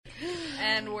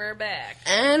And we're back.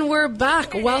 And we're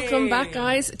back. Hey. Welcome back,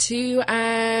 guys, to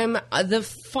the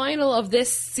final of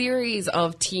this series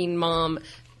of Teen Mom,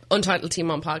 Untitled Teen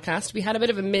Mom podcast. We had a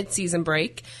bit of a mid-season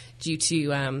break due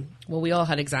to, we all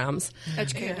had exams.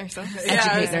 Educating ourselves.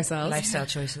 Educating ourselves. Lifestyle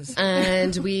choices.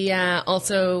 And we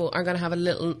also are going to have a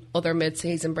little other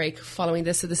mid-season break following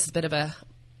this. So this is a bit of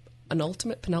an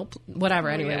ultimate whatever.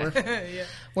 Anyway,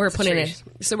 we're putting it.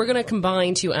 So we're going to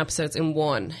combine 2 episodes in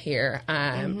one here.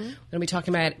 We're going to be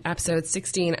talking about episodes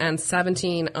 16 and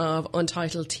 17 of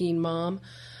Untitled Teen Mom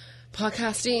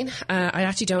podcasting. I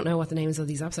actually don't know what the names of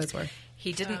these episodes were.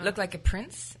 He didn't look like a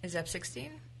prince, is Ep 16.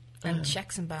 And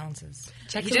Checks and Balances.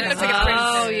 He didn't look like a prince.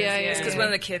 Oh, yeah. It's because one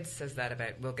of the kids says that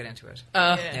about, we'll get into it.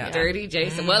 Dirty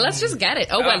Jason. Well, let's just get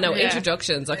it.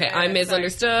 Introductions. Okay, I'm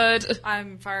Misunderstood.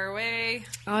 I'm Far Away.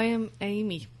 I am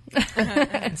Amy.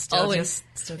 And still just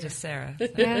Sarah. So.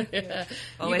 Yeah.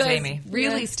 Always you guys Amy.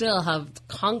 Really still have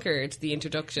conquered the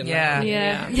introduction. Yeah,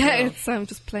 it's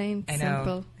just plain I know.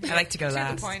 simple. I like to go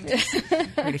last.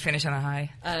 Really finish on a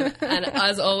high. And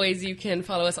as always, you can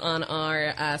follow us on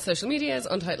our social medias,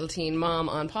 Untitled Teen Mom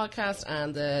on podcast,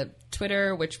 and the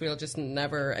Twitter, which we'll just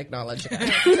never acknowledge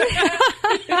again.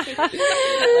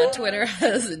 Twitter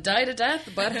has died a death,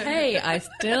 but hey, I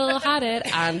still had it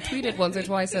and tweeted once or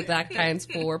twice, so that counts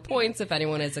for points if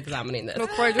anyone is examining this.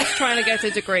 Look, we're just trying to get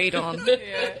the grade on.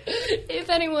 If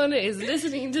anyone is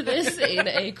listening to this in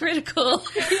a critical,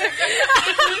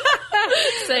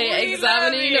 say,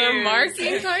 examining or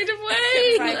marking kind of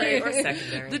way, Primary or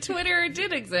secondary. The Twitter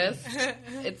did exist.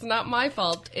 It's not my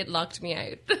fault. It locked me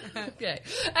out. Okay.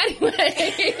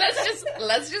 Anyway,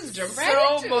 let's just jump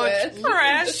right into it. So much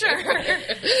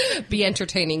pressure. Be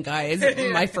entertaining, guys.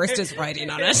 My first is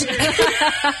writing on it.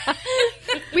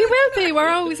 We will be. We're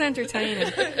always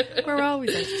entertaining.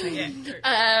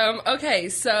 Okay,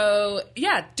 so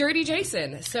Dirty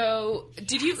Jason. So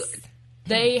did you?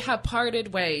 They have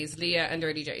parted ways, Leah and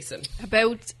Dirty Jason.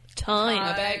 About time.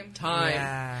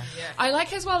 Yeah. I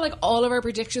like as well, like, all of our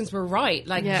predictions were right.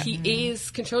 Like, he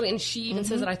is controlling, and she even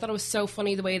says that. I thought it was so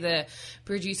funny the way the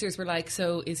producers were like,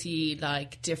 so is he,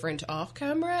 like, different off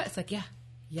camera? It's like,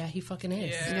 yeah, he fucking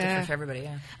is. Different for everybody,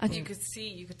 And you could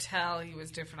tell he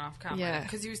was different off camera.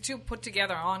 Because he was too put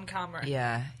together on camera.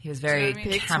 Yeah, he was very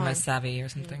camera savvy or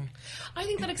something. I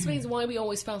think that explains why we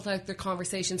always felt like their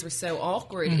conversations were so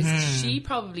awkward. Is she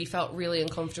probably felt really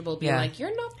uncomfortable being like,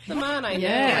 you're not the man I know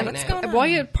right now.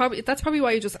 That's probably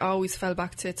why you just always fell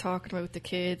back to talking about the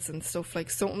kids and stuff, like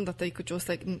something that they could just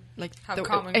like have a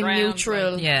common ground,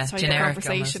 neutral type of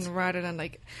conversation almost. Rather than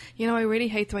like, I really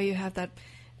hate the way you have that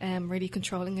really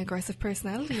controlling, aggressive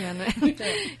personality, and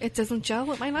it doesn't gel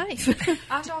with my life.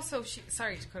 And also,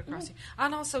 sorry to cut across you.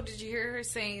 And also, did you hear her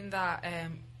saying that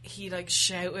he like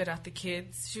shouted at the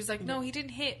kids? She was like, no, he didn't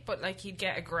hit, but like he'd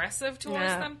get aggressive towards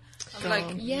them. I'm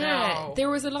like, no. There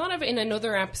was a lot of in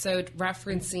another episode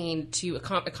referencing to a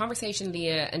conversation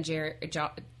Leah and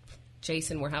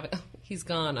Jason were having. He's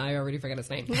gone. I already forgot his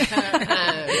name.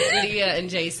 Leah and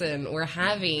Jason were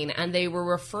having, and they were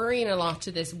referring a lot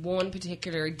to this one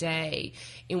particular day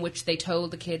in which they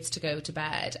told the kids to go to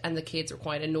bed, and the kids were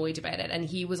quite annoyed about it. And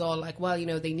he was all like, well,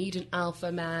 they need an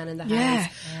alpha man in the house,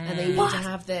 and they need to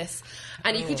have this.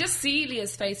 And you could just see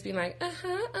Leah's face being like,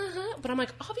 But I'm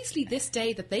like, obviously this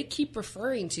day that they keep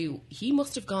referring to, he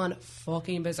must have gone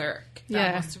fucking berserk.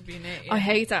 That must have been it. Yeah. I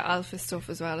hate that alpha stuff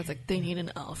as well. It's like, they need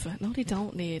an alpha. No, they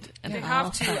don't need an alpha. They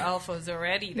have 2 alphas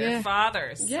already. They're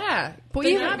fathers. Yeah. But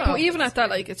even at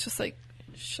that, like, it's just like,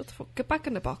 shut the fuck, get back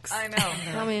in the box. I know.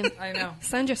 I know.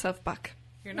 Send yourself back.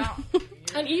 You're not.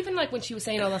 And even like when she was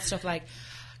saying all that stuff, like,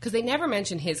 because they never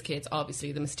mention his kids,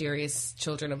 obviously, the mysterious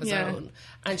children of his own.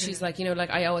 And she's like,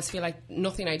 like, I always feel like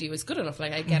nothing I do is good enough.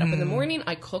 Like, I get up in the morning,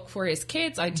 I cook for his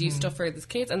kids, I do stuff for his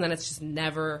kids, and then it's just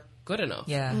never good enough.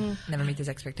 Yeah, never meet his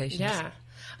expectations. Yeah.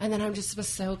 And then was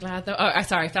so glad though. I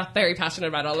felt very passionate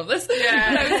about all of this. Yeah.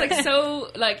 And I was like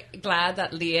so like glad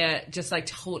that Leah just like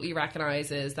totally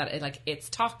recognizes that it's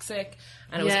toxic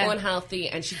and it was unhealthy,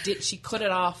 and she cut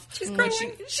it off. She's growing.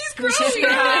 She's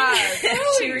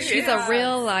growing. She's a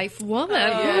real life woman.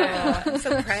 I'm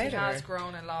so proud of her. She has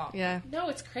grown a lot. Yeah. No,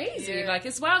 it's crazy. Like,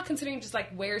 as well, considering just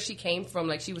like where she came from.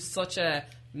 Like, she was such a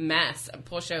mess and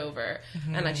pushover,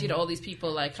 and like she had all these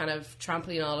people like kind of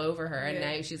trampling all over her, and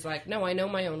now she's like, no, I know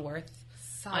my own worth.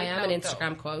 I am an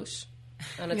Instagram quote,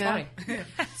 and it's fine.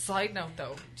 Side note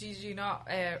though, did you not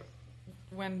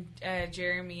when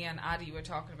Jeremy and Addie were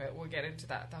talking about, we'll get into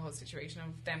that, the whole situation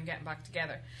of them getting back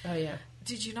together. Oh yeah.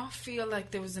 Did you not feel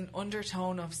like there was an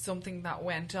undertone of something that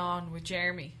went on with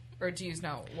Jeremy? Or do you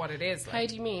know what it is? Like, how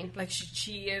do you mean? Like she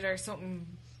cheated or something?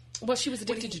 Well, she was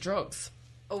addicted to drugs.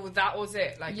 Oh, that was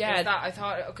it. Like, Yeah. was that I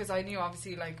thought because I knew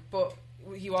obviously like, but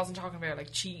he wasn't talking about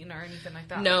like cheating or anything like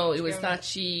that. No, Did it you was get that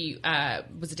she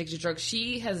was addicted to drugs.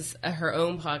 She has her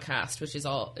own podcast, which is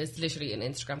literally an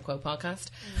Instagram quote podcast,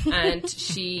 and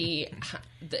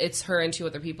it's her and two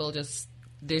other people just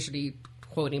literally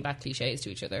quoting back cliches to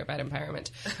each other about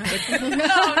empowerment.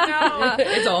 no.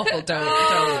 It's awful.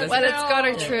 Don't. Well, it's got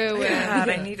her through. God,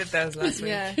 I needed those last week.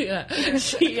 Yeah. Yeah.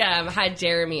 She had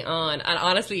Jeremy on, and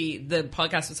honestly the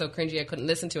podcast was so cringy I couldn't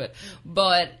listen to it,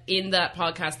 but in that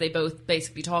podcast they both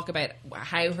basically talk about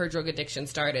how her drug addiction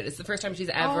started. It's the first time she's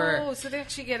ever Oh, so they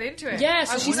actually get into it. Yeah,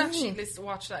 so I she's- would actually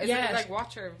watch that. Is Yeah. it like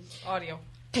watch or audio?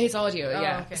 It's audio,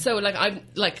 yeah. okay. So, like, I'm,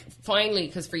 like, finally,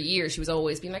 because for years she was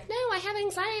always being like, no, I have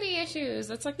anxiety issues.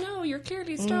 It's like, no, you're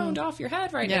clearly stoned off your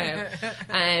head right now.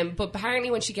 But apparently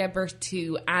when she gave birth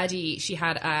to Addie, she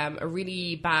had a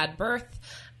really bad birth,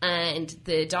 and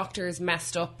the doctors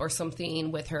messed up or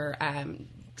something with her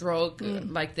drug,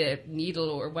 like the needle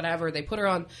or whatever. They put her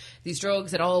on these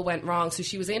drugs. It all went wrong. So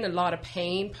she was in a lot of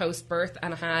pain post-birth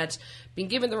and had been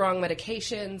given the wrong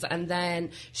medications, and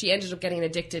then she ended up getting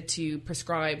addicted to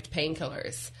prescribed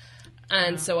painkillers.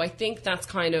 And so I think that's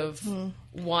kind of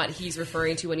what he's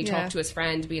referring to when he talked to his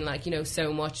friend, being like, you know,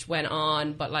 so much went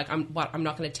on, but like I'm not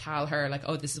going to tell her like,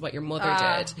 oh, this is what your mother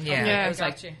did. Yeah. I was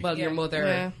like, Gotcha. well, your Yeah.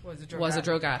 mother Was a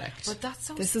drug addict. addict. But that's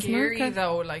so This is scary, America.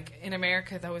 though. Like in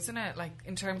America, though, isn't it? Like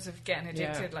in terms of getting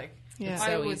addicted, like Yeah. I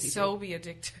so would easy so be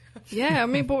addicted. Yeah, I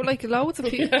mean, but like loads of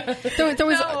people. There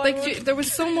was there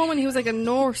was some woman who was like a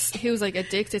nurse who was like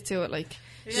addicted to it. Like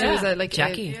she Yeah. was like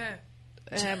Jackie.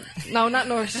 Yeah. No, not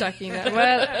Nurse Jackie. No.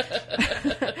 Well,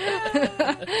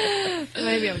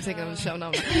 maybe I'm thinking of a show. No,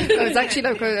 I was actually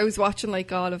like I was watching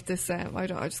like all of this. I don't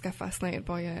know. I just got fascinated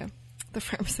by the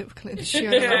pharmaceutical industry.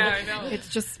 I don't know. Yeah, I know. It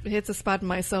just hits a spot in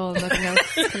my soul. Nothing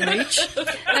else can reach.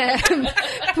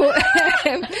 But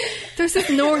there's this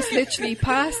nurse literally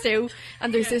passed out,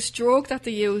 and there's this drug that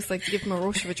they use like to give them a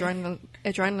rush of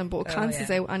adrenaline, but it cancels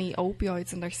out any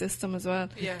opioids in their system as well.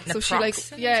 Yeah. So she like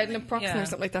Naproxen? naproxen Yeah. or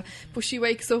something like that. But she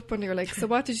wakes up and they're like, so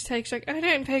what did you take? She's like, I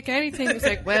didn't take anything. It's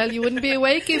like, well, you wouldn't be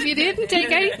awake if you didn't take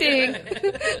anything.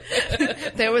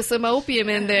 There was some opium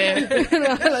in there.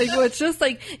 Like, well, it's just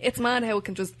like, it's mad how it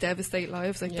can just devastate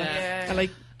lives like that. Yeah. And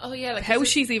like Oh yeah, like how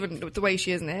she's even the way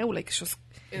she is now, like it's just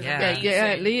Yeah.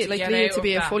 Leah, like get Leah out to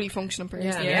be of a that. fully functioning person,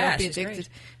 Yeah. and Yeah, not be she's addicted.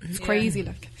 great. It's crazy,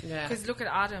 like yeah. Because look at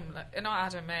Adam, like, not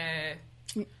Adam,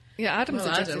 yeah, Adam's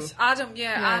Well, addicted. Adam.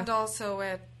 yeah, and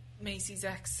also Macy's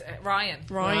ex, Ryan.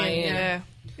 Ryan, yeah.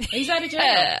 He's out of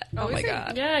jail. Oh my is he?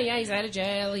 god. Yeah, he's out of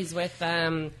jail. He's with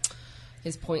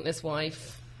his pointless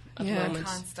wife at Yeah. the I moment.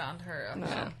 can't stand her.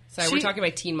 Yeah. Sorry, She- we're talking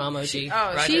about Teen Mom OG.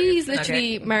 Oh, Right. She's Okay.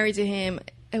 literally married to him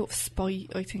out of spite.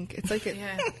 I think it's like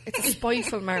it's a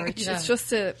spiteful marriage. Yeah. It's just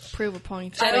to prove a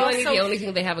point. Genuinely, also- the only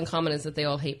thing they have in common is that they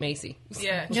all hate Macy.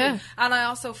 Yeah, Yeah. And I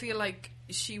also feel like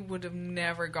she would have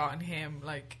never gotten him,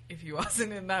 like, if he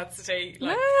wasn't in that state.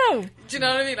 Like, No. do you know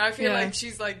what I mean? I feel Yeah. like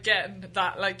she's like getting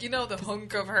that, like, you know, the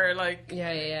hunk of her, like.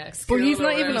 Yeah. But he's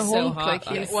not School even a or so hunk. hot, Like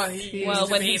like. he's, Well, he- Well,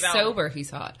 when to he's be, though. sober, he's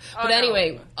hot. Oh, But no.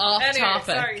 anyway, off Anyway,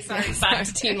 topic. sorry. Back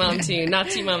to Teen Mom 2, not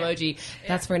Teen Mom OG.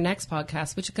 That's for next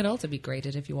podcast, which can also be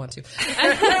graded if you want to.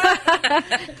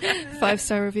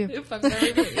 5-star review. 5-star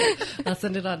review. I'll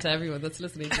send it on to everyone that's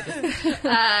listening to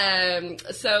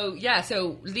this.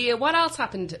 So Leah, what else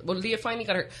happened? Well, Leah finally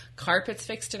got her carpets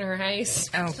fixed in her house.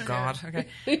 Oh God. Okay.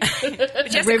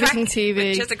 Riveting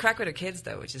TV. She has to crack with her kids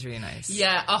though, which is really nice.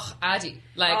 Yeah, Addie.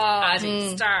 Like, Oh,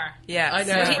 Addie. star. Yeah, I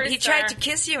know. He tried to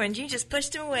kiss you and you just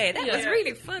pushed him away. That Yeah. was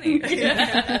really funny.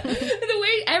 The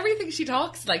way everything she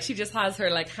talks, like she just has her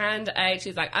like hand out.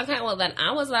 She's like, okay, well then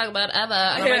I was like whatever. And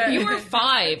I'm Yeah. like, you were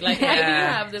 5. Like, how do you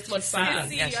Yeah. have this much fun?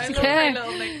 Sissy, Yeah, I she's love my good.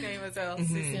 little nickname as well.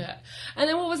 Sissy. Yeah. And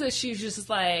then what was it? She was just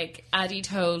like, Addie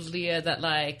told Leah that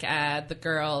like the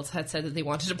girls had said that they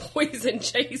wanted to poison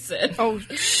Jason. Oh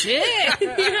shit!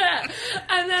 Yeah.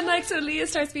 And then like so Leah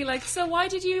starts being like, so why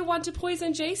did you want to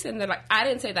poison Jason? They're like, I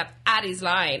didn't say that. Addie's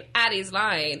lying.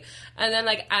 And then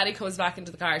like Addie comes back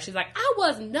into the car. She's like, I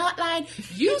was not lying.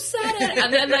 You said it.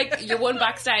 And then like your one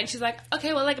backs down. She's like,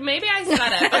 okay, well like maybe I said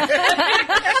it.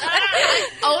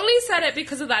 I only said it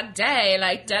because of that day.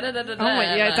 Like da da da da. Oh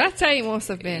my, yeah, that day must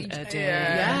have been a day.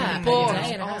 Yeah. But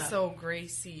Day and a half. also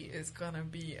Gracie is gonna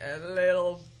be a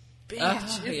little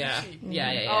bitch, isn't yeah. she?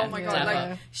 Yeah. Oh my god! Definitely.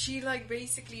 Like she, like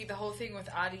basically the whole thing with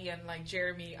Addie and like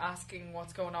Jeremy asking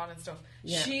what's going on and stuff.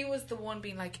 Yeah. She was the one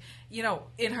being like, you know,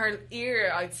 in her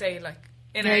ear, I'd say like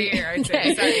in her Yeah. ear, I'd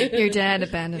say. Sorry. Your dad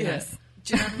abandoned Yeah. us.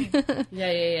 Do you know what I mean?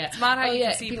 Yeah. It's mad how you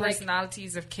can see being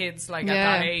personalities of kids like at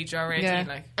that age already.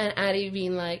 Like, and Addie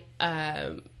being like,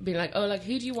 oh, like,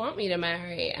 who do you want me to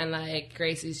marry? And like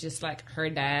Gracie's just like her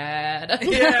dad. And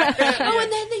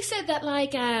then they said that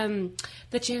like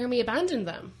that Jeremy abandoned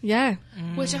them. Yeah.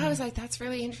 Which I was like, that's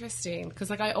really interesting, because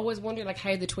like I always wonder like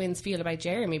how the twins feel about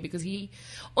Jeremy, because he,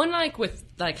 unlike with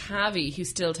like Javi, who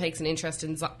still takes an interest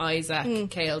in Isaac,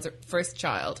 Kale's first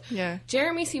child. Yeah.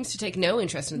 Jeremy seems to take no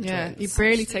interest in the twins. He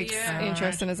barely takes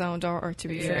interest in his own daughter, to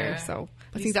be fair. So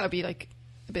I think that would be like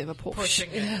a bit of a push. pushing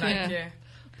it. Like,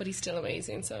 But he's still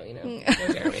amazing, so, you know,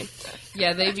 no Jeremy.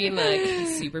 Yeah, they've been, like,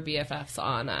 super BFFs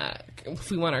on, if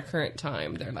we want our current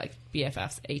time, they're, like,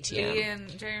 BFFs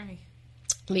ATM.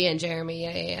 Leah and Jeremy.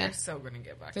 Yeah. They're so going to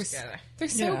get back together. They're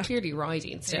so clearly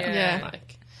riding still. Yeah.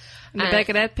 Like, In the back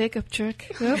of that pickup truck.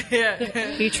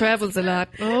 Yep. He travels a lot.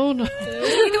 Oh, no.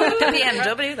 You go up to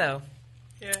BMW, though.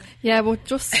 Yeah, but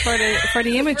just for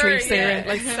the imagery, Sarah.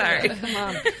 Like, Sorry. come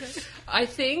on. I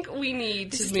think we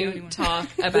need to talk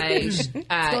about... It's the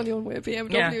only one with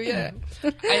BMW, yeah. I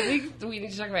think we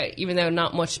need to talk about, even though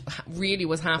not much really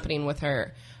was happening with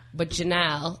her, but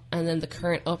Janelle, and then the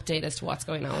current update as to what's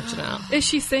going on with Janelle. Is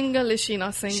she single? Is she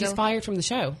not single? She's fired from the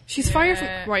show. She's fired from...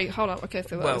 Right, hold on. Okay,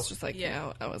 so I was just like,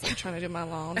 I was like trying to do my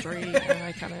laundry and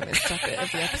I kind of missed that bit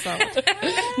of the episode.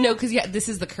 No, because this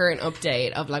is the current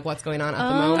update of like what's going on at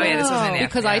the moment. Oh, yeah, this was in the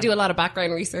because I do a lot of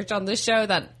background research on this show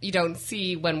that you don't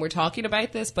see when we're talking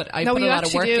about this, but I put a lot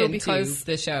of work into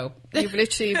the show. You've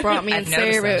literally brought me and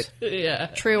Sarah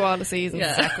through all the seasons.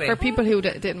 Yeah. Exactly. For people who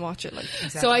didn't watch it. Like.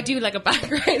 Exactly. So I do like a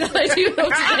background that I do up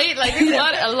to date. Like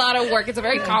it's a lot of work. It's a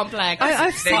very complex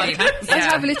podcast. I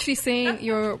have literally seen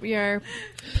your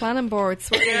planning boards.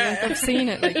 I've seen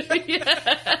it. Like,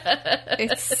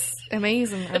 it's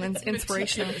amazing and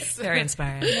inspirational. Very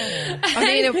inspiring. Yeah. I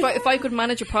mean, if I could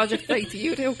manage a project like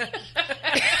you do,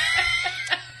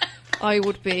 I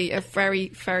would be a very,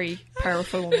 very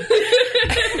powerful woman.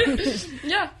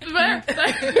 Yeah, fair.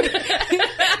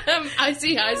 I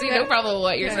see no problem with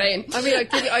what you're saying. I mean,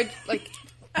 I like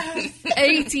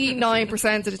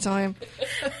 89% of the time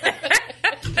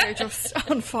they're just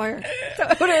on fire.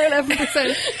 The other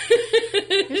 11%,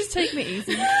 you just take me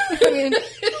easy. I mean,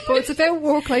 but it's about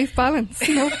work-life balance,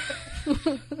 you know.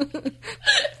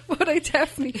 But I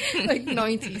definitely like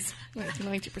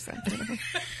 90%.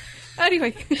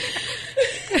 Anyway. Okay,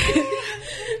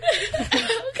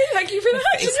 thank you for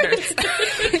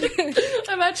that.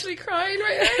 I'm actually crying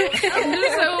right now. I'm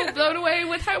just so blown away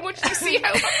with how much you see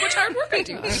how much hard work I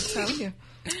do. I'm telling you.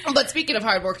 But speaking of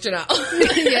hard work, Janelle.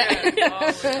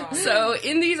 So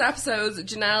in these episodes,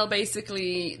 Janelle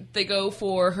basically, they go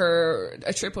for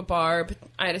a trip with Barb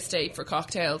out of state for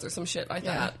cocktails or some shit like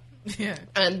that. Yeah.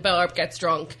 And Barb gets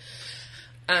drunk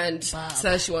and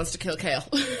says she wants to kill Kale.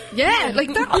 Yeah,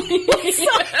 like that.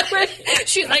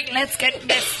 She's like, let's get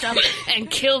messed up and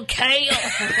kill Kale.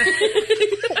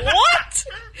 What?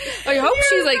 I hope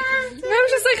she's like, I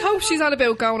was just like, hope she's on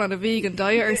about going on a vegan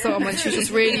diet or something, and she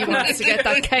just really wants to get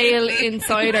that Kale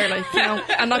inside her, like, you know,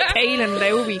 and not Kale and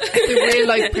Lowry, the real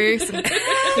life person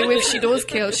who, if she does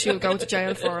kill, she'll go to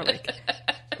jail for her, like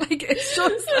it's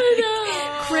just like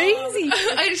crazy.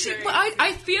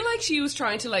 I feel like she was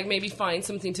trying to like maybe find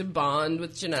something to bond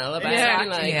with Janelle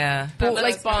about. But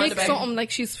like pick something, like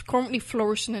she's currently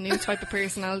flourishing a new type of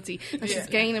personality and she's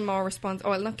gaining more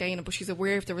well, not gaining, but she's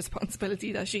aware of the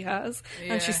responsibility that she has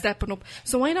and she's stepping up.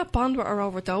 So why not bond with her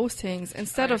over those things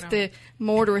instead of the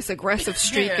murderous aggressive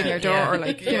streak in your daughter,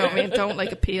 like, you know what I mean? Don't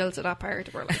like appeal to that part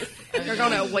of her life. You're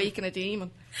going to awaken a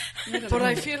demon. But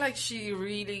I feel like she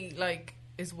really like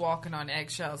is walking on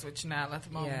eggshells with Janelle at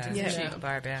the moment, isn't she?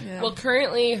 Barb, Well,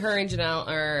 currently her and Janelle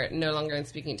are no longer in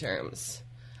speaking terms.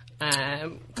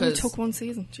 It took one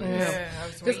season. Yeah, I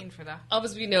was waiting for that.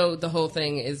 Obviously, we know the whole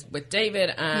thing is with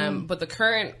David, but the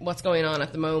current, what's going on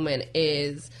at the moment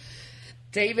is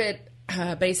David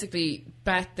basically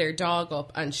bet their dog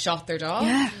up and shot their dog.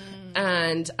 Yeah.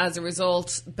 And as a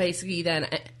result, basically then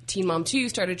Teen Mom 2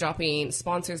 started dropping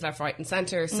sponsors left, right and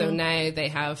centre. So now they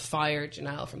have fired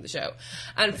Janelle from the show.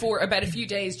 And for about a few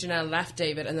days, Janelle left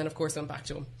David and then, of course, went back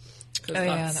to him.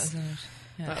 that was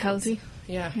healthy.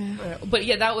 Yeah. But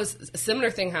yeah, that was a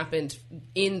similar thing happened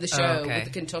in the show with the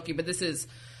Kentucky. But this is...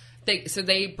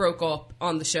 They broke up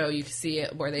on the show. You can see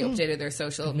it where they updated their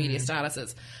social media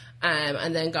statuses.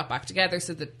 And then got back together,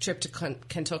 so the trip to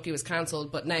Kentucky was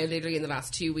cancelled. But now, literally in the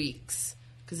last 2 weeks,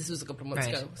 because this was a couple of months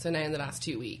ago, so now in the last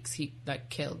 2 weeks, he like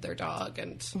killed their dog.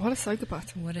 And what a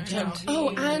psychopath! What a gent! Oh,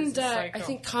 and I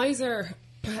think Kaiser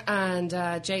and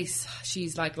Jace,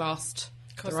 she's like lost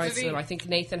the rights to them. I think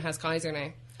Nathan has Kaiser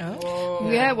now. Oh.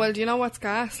 Yeah, well, do you know what's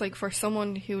gas? Like, for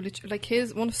someone who, like,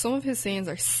 some of his scenes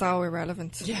are so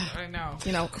irrelevant. Yeah. I know.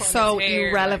 You know, Cutting so his hair,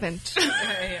 irrelevant.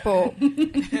 Yeah. But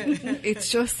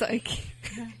it's just like,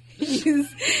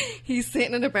 he's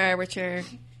sitting in a barber chair,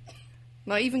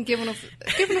 not even giving us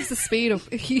the speed up.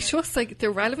 He's just like,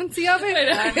 the relevancy of it.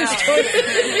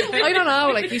 I don't know,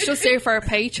 like, he's just there for a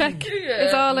paycheck.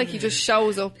 It's all like, he just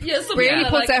shows up, really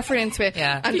puts effort into it,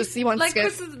 and just he wants like, to get...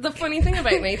 this is the funny thing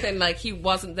about Nathan, like, he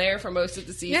wasn't there for most of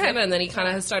the season, and then he kind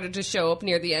of has started to show up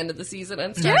near the end of the season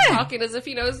and start talking as if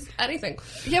he knows anything.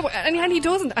 Yeah, and he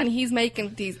doesn't, and he's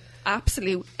making these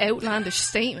absolute outlandish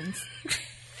statements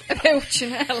about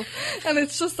Janelle, and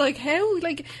it's just like, how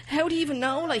do you even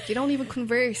know? Like, you don't even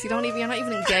converse, you're not even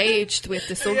engaged with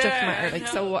the subject matter. Like,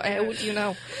 so how would you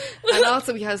know? And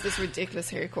also, he has this ridiculous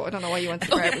haircut. I don't know why you went to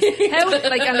the barber.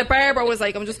 And the barber was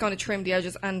like, I'm just going to trim the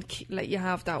edges and let you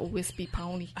have that wispy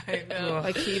pony. I know.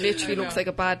 Like, he literally looks like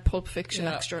a bad Pulp Fiction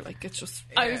extra. Like, it's just...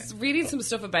 I was reading some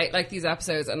stuff about, like, these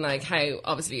episodes and, like, how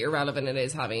obviously irrelevant it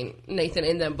is having Nathan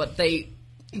in them, but the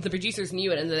producers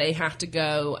knew it, and they had to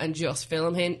go and just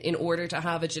film him in order to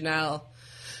have a Janelle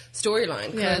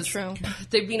storyline. Yeah, true.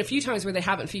 There've been a few times where they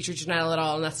haven't featured Janelle at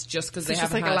all, and that's just because they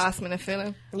haven't just like a last minute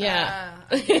film. Yeah.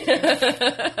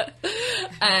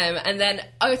 And then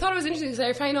I thought it was interesting because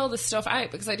I found all this stuff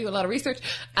out because I do a lot of research.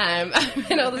 I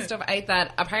found all this stuff out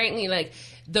that apparently, like,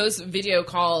 those video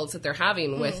calls that they're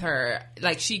having with her,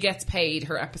 like, she gets paid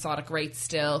her episodic rate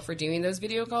still for doing those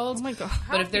video calls. Oh my God.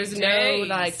 But if there's no,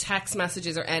 like, text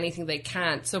messages or anything, they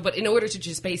can't. So, but in order to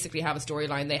just basically have a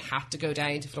storyline, they have to go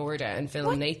down to Florida and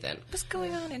film Nathan. What's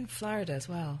going on in Florida as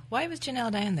well? Why was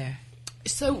Janelle down there?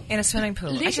 So In a swimming pool?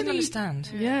 I didn't literally- understand.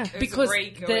 Yeah. because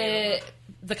break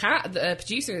the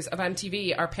producers of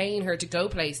MTV are paying her to go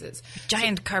places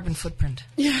Giant carbon footprint.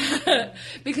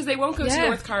 because they won't go to Yeah.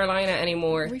 North Carolina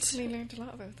anymore. Recently learned a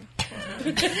lot about that.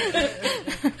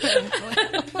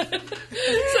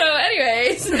 So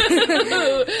anyways,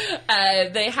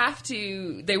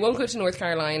 they won't go to North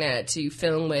Carolina to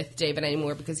film with David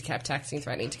anymore because he kept texting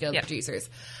threatening to kill the producers.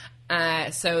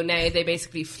 So now they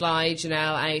basically fly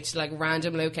Janelle out to, like,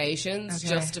 random locations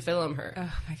just to film her.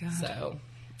 Oh my God. So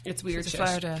it's weird To shit.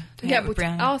 Florida. to hang Yeah, out with but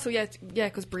Brianna. also,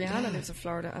 because Brianna lives in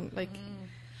Florida, and, like,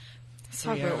 let's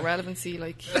talk about relevancy,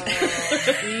 like, Jesus,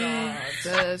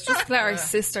 just let our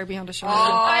sister be on the show.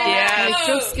 Like,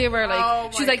 just give her,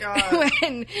 like, she's like,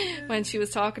 when she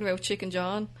was talking about Chicken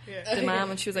John, the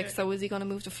mom, and she was like, so is he going to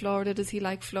move to Florida? Does he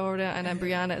like Florida? And then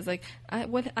Brianna is like,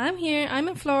 I'm here, I'm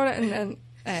in Florida, and then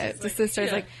the sister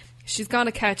is like, she's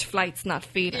gonna catch flights, not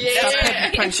feeding. Stop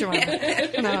putting pressure on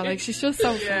her. No, like, she's just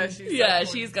so funny.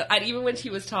 She's got. And even when she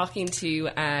was talking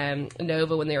to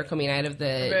Nova when they were coming out of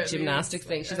the gymnastics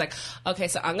thing, she's like, "Okay,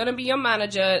 so I'm gonna be your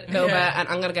manager, Nova, and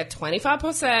I'm gonna get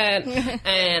 25%,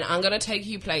 and I'm gonna take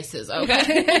you places."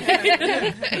 Okay.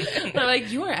 And I'm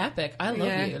like, "You are epic. I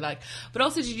love you." Like, but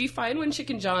also, did you find when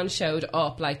Chicken John showed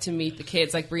up, like, to meet the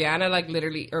kids, like, Brianna, like,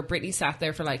 literally, or Brittany sat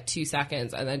there for like 2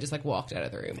 seconds and then just, like, walked out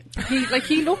of the room.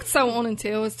 He looked so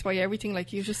unenthused by everything. Like,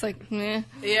 he was just like, meh.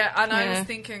 Yeah, and I was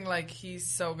thinking, like, he's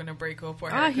so gonna break up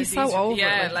with her. He's 'cause so over it,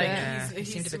 yeah, like, like, yeah. He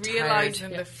seemed he's a bit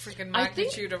realising tired. the freaking I think-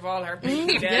 magnitude of all her being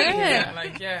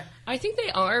I think they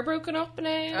are broken up now.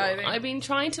 I think- I've been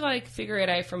trying to, like, figure it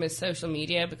out from his social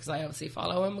media because I obviously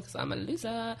follow him because I'm a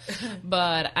loser.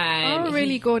 But I'm a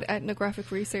really good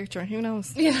ethnographic researcher. Who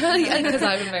knows? yeah, because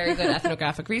I'm a very good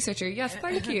ethnographic researcher. Yes,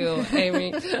 thank you,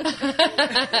 Amy.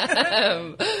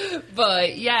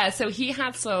 But yeah, so he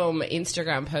had some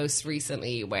Instagram posts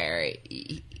recently where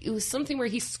it was something where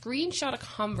he screenshot a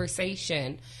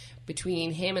conversation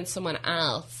between him and someone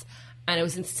else, and it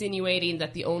was insinuating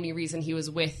that the only reason he was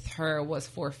with her was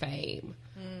for fame.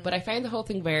 But I found the whole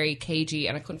thing very cagey,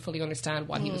 and I couldn't fully understand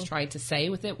what he was trying to say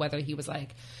with it, whether he was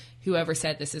like, whoever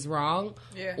said this is wrong,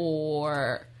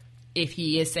 or if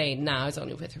he is saying, nah, I was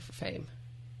only with her for fame.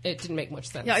 It didn't make much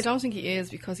sense. Yeah, I don't think he is,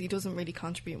 because he doesn't really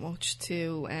contribute much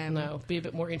to. No, be a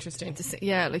bit more interesting.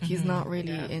 Yeah, like, he's not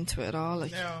really into it at all.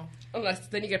 Like, No. Unless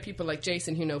then you get people like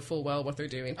Jason who know full well what they're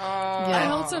doing. yeah.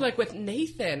 And also, like, with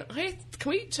Nathan, can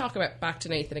we talk about back to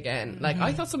Nathan again? Like,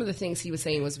 I thought some of the things he was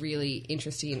saying was really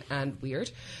interesting and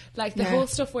weird. Like, the whole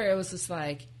stuff where it was just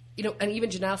like, you know, and even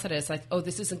Janelle said it, it's like, oh,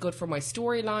 this isn't good for my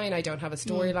storyline, I don't have a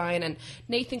storyline. And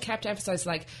Nathan kept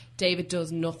emphasizing, like, David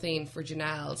does nothing for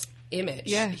Janelle's image.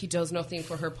 Yeah. He does nothing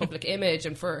for her public image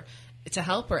and to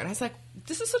help her. And I was like,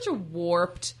 this is such a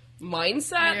warped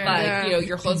mindset. Yeah. Like, Yeah. you know,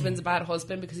 your husband's a bad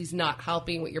husband because he's not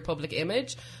helping with your public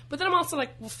image. But then I'm also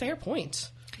like, well, fair point.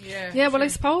 Yeah, well, I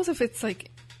suppose if it's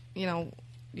like, you know,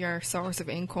 your source of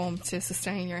income to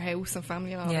sustain your house and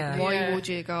family, and all, Yeah. why Yeah. would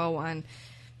you go and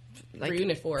like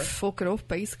ruin it for. fuck it up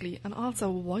basically. And also,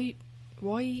 why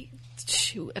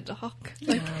shoot a dog?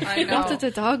 Like, I know. what did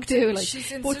the dog do? Like,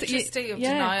 she's in but such a state of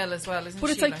denial as well, isn't she? But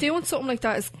it's like doing something like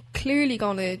that is clearly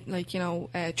going to, like, you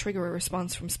know, trigger a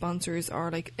response from sponsors,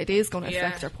 or like it is going to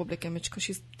affect her public image because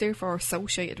she's therefore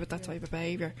associated with that type of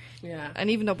behaviour. Yeah. And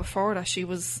even though before that she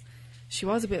was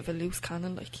a bit of a loose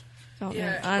cannon, like.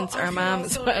 And But our mum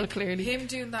as well, like, clearly. him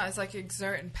doing that is like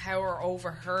exerting power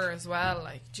over her as well.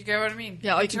 Like, do you get what I mean?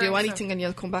 Yeah, I can do terms anything and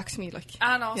you'll come back to me. Like,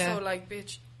 and also, like,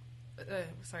 bitch.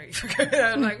 Sorry,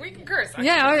 I'm like, we can curse. Actually,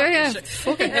 yeah.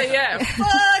 Fucking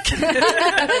fuck.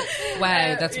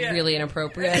 Wow, that's really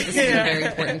inappropriate. This is a very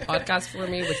important podcast for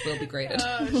me, which will be graded.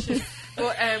 Oh, shit.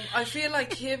 But I feel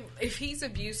like him, if he's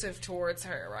abusive towards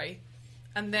her, right?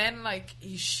 And then, like,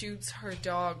 he shoots her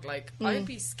dog. Like, I'd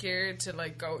be scared to,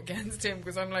 like, go against him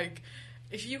because I'm like,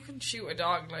 if you can shoot a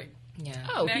dog, like,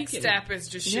 next step is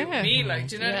just shoot me. Like,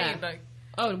 do you know what I mean? Like,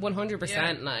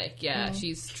 100%. Like,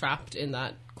 she's trapped in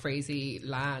that crazy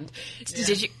land.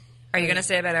 Are you going to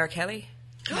say about R. Kelly?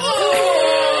 Oh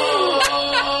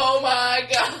my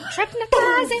god! Trapped in the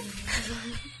closet.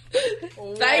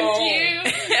 Thank you.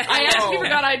 I actually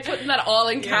forgot I'd put that all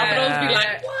in capitals. Be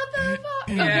like, what the fuck?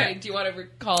 Okay, do you want to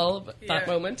recall that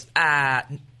moment?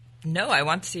 No, I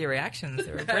want to see your reactions.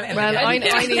 They were brilliant. Well, I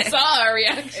need saw a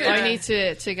reaction. I need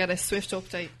to get a swift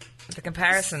update. The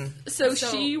comparison. So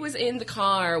she was in the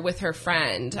car with her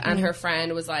friend, and her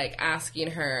friend was like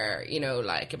asking her, you know,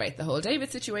 like about the whole David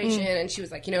situation, and she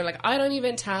was like, you know, like, I don't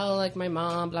even tell like my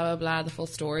mom, blah blah blah, the full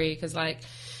story because like,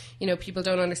 you know, people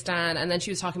don't understand. And then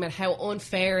she was talking about how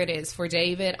unfair it is for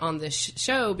David on this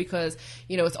show because,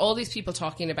 you know, it's all these people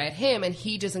talking about him and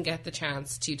he doesn't get the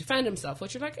chance to defend himself,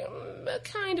 which you're like, I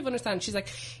kind of understand. She's like,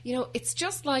 you know, it's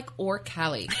just like R.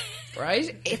 Kelly,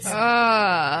 right? It's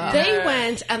they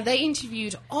went and they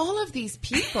interviewed all of these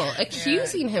people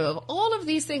accusing him of all of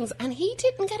these things and he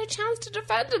didn't get a chance to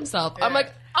defend himself. I'm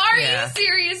like, are you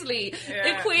seriously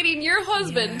equating your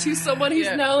husband to someone who's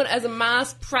known as a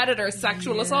mass predator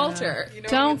sexual assaulter? You know,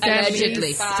 Don't get allegedly.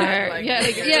 me started.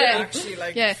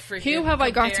 Who have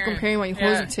I got to compare my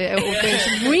husband to out of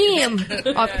this ream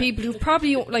of people who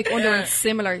probably like under in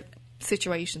similar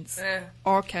situations?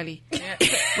 R. Kelly. The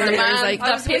man like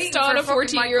that pissed on a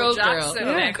 14-year-old girl.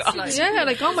 Like,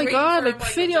 oh my god,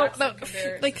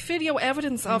 like video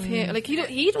evidence of him. Like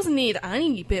he doesn't need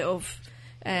any bit of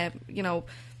you know,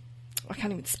 I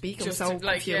can't even speak. I'm so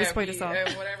confused by this all.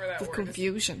 The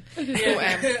confusion.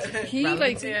 He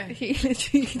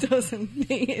literally doesn't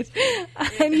need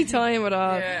any time at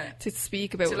all to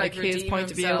speak about like his point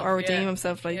of view or redeem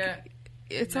himself. Like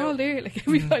it's all there. Like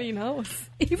everybody knows,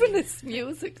 even his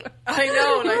music. Like, I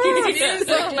know, like his music.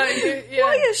 Like,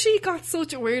 why has she got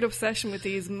such a weird obsession with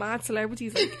these mad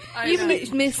celebrities? Like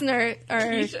even missing her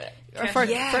for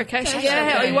Kesha.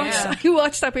 I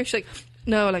watched that picture. Like,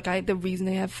 no, like the reason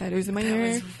I have feathers in my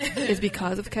hair is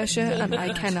because of Kesha, and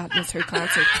I cannot miss her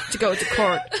concert to go to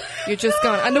court. You're just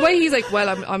going, and the way he's like, well,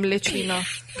 I'm literally not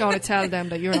going to tell them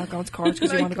that you're not going to court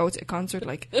because you want to go to a concert.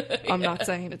 Like, I'm not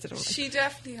saying it to them. She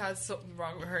definitely has something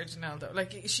wrong with her, Janelle. Though,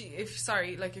 like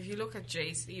if you look at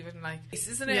Jace, even like,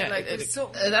 isn't it like it's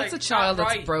something that's like, a child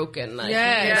that's right. broken. Like,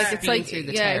 like it's like through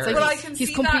the it's like but I can he's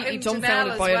see completely that in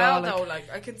dumbfounded Janelle by as well, it all. though.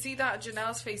 Like I can see that in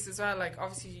Janelle's face as well. Like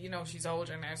obviously, you know, she's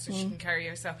older now, so she can carry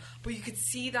herself. But you could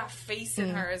see that face in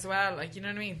her as well. Like, you know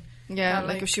what I mean? Yeah,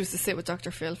 like if she was to sit with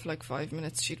Dr. Phil for like 5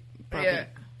 minutes, she'd probably. Yeah.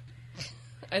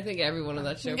 I think everyone on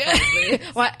that show probably.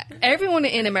 Well, everyone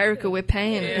in America with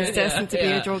pain is destined to be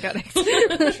a drug addict.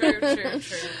 True.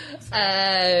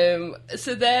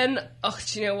 So then,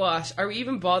 do you know what? Are we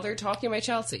even bothered talking about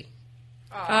Chelsea?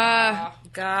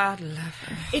 God love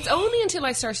her. It's only until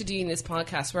I started doing this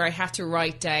podcast where I had to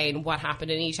write down what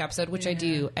happened in each episode, which I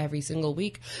do every single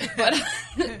week, but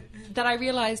that I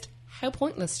realised how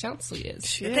pointless Chelsea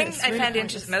is. The thing I found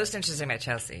most interesting about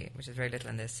Chelsea, which is very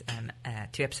little in this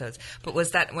 2 episodes, but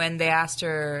was that when they asked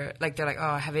her, like, they're like,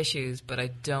 oh, I have issues, but I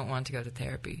don't want to go to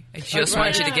therapy. I just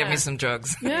want you to give me some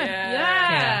drugs.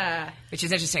 Yeah. Which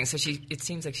is interesting. So it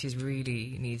seems like she's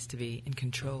really needs to be in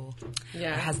control.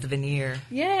 Yeah. Or has the veneer.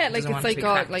 Yeah, like it's like,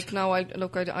 God, like, no, I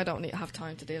don't have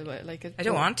time to deal with it. Like, I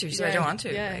don't want to. She said, I don't want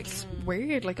to. Yeah, like, it's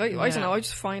weird. Like, I don't know, I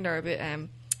just find her a bit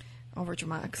over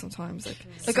dramatic sometimes.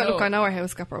 Look, I know her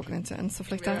house got broken into and stuff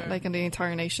like that. Like, and the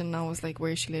entire nation knows like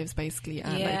where she lives basically.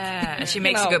 And, and she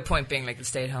makes a good point being like the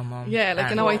stay-at-home mom. Yeah,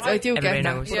 like, I do get that.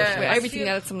 Knows. But with everything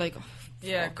else, I'm like, go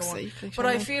on. Sake, like, but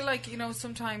I feel like, you know,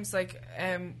 sometimes like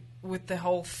with the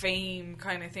whole fame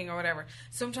kind of thing or whatever,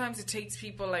 sometimes it takes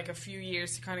people like a few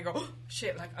years to kind of go, oh,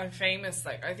 shit, like I'm famous.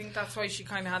 Like I think that's why she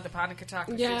kind of had the panic attack.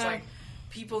 She was like,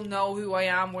 people know who I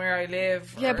am, where I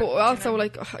live. Yeah, or, but also, you know?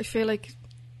 like, I feel like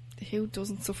who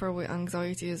doesn't suffer with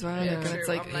anxiety as well? Yeah. Like, and it's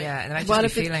like, I'm like, Yeah, and it might what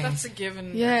just be if it's- feeling. that's a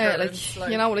given. yeah, occurrence,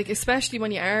 like, you know, like, especially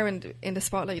when you are in the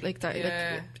spotlight like that,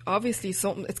 Yeah. like, obviously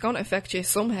something, it's going to affect you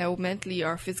somehow, mentally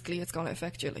or physically, it's going to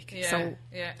affect you, like, Yeah, so,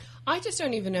 yeah. I just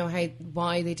don't even know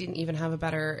why they didn't even have a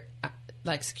better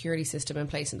like security system in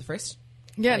place in the first.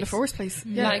 yeah, in the place. first place,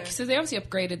 yeah. Like, so they obviously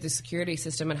upgraded the security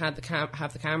system and had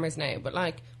have the cameras now, but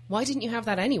like, why didn't you have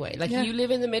that anyway? Like, Yeah. you live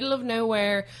in the middle of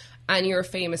nowhere and you're a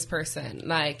famous person.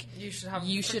 Like, You should have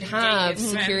you should freaking have gated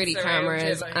security fence around you,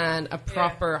 cameras like- and a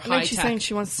proper and high then she's saying tech.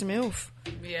 she wants to move.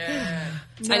 Yeah.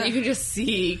 And you can just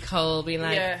see Cole being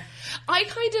like, Yeah.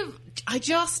 I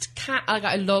just can't, like,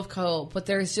 I love Cole, but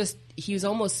he was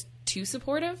almost too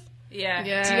supportive. Yeah.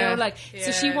 Yeah. Do you know, like,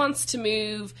 so she Yeah. wants to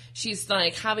move. She's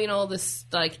like having all this,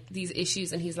 like, these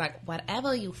issues, and he's like,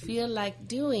 whatever you feel like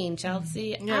doing,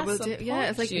 Chelsea. Yeah, I well, support yeah,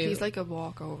 it's like you. he's like a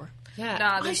walkover. Yeah.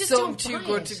 Nah, I there's just something don't too buy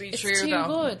good it. to be it's true, too though.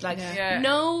 good. Like, Yeah.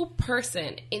 no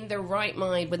person in their right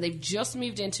mind, when they've just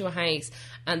moved into a house,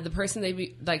 and the person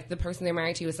the person they're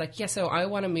married to is like, yeah, so I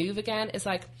want to move again. It's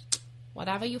like,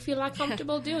 whatever you feel like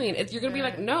comfortable doing. You're going to be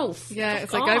like, no. Yeah, fuck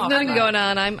it's like, off. I've nothing going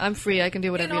on, I'm free, I can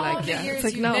do whatever In you all like. the Yeah, years, it's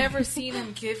like, you've no. never seen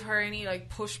him give her any like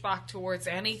pushback towards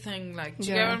anything. Like, do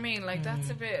you Yeah. get what I mean? Like, that's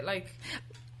a bit like.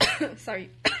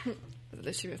 Sorry.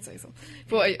 She would say so.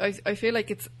 But I feel like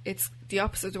it's the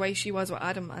opposite the way she was with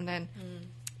Adam, and then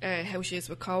how she is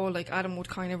with Cole. Like, Adam would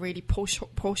kind of really push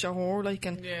her, like,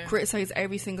 and Yeah. criticise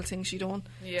every single thing she done.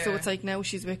 Yeah. So it's like now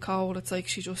she's with Cole, it's like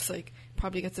she just like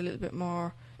probably gets a little bit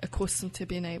more accustomed to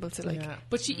being able to like Yeah.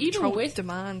 But she, even throw with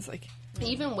demands, like,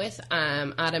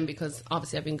 Adam, because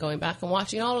obviously I've been going back and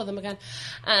watching all of them again,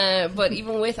 but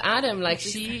even with Adam, like,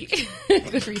 she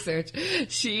good research,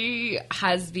 she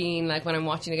has been like, when I'm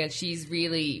watching again, she's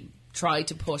really tried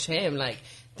to push him. Like,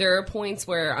 there are points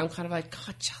where I'm kind of like,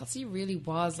 God, Chelsea really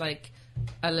was like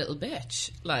a little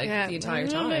bitch, like, the entire A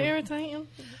little bit time. irritating.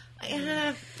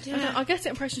 Yeah, I get the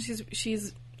impression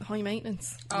she's high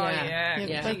maintenance. Oh Yeah. yeah,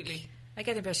 Yeah. completely. I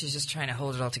get the impression she's just trying to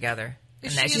hold it all together.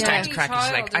 Is And now she she's an starting to only crack and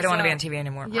she's like, child I don't as want to be well? on TV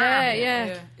anymore.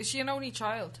 Yeah. Is she an only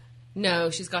child? No,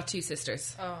 she's got two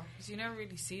sisters. Oh, because you never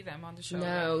really see them on the show.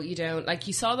 No, you don't. Like,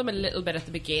 you saw them a little bit at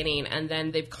the beginning, and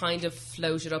then they've kind of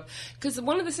floated up. Because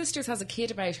one of the sisters has a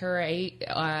kid about her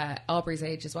Aubrey's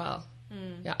age as well.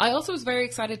 Yeah, I also was very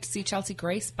excited to see Chelsea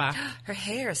Grace back. Her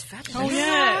hair is fabulous. Oh,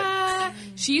 yeah.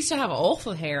 She used to have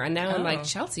awful hair, and now I'm like,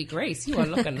 Chelsea Grace, you are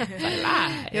looking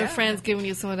alive. Your friend's giving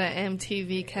you some of that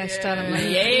MTV cash that I'm like,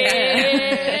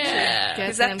 Yeah. get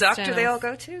Is that them doctor they channels.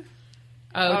 all go to?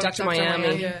 Oh, Dr. Dr. Miami.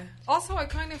 Miami. Yeah. Also, I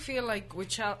kind of feel like with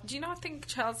Chelsea, do you not think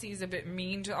Chelsea's a bit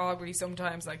mean to Aubrey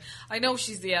sometimes? Like, I know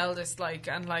she's the eldest, like,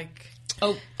 and like,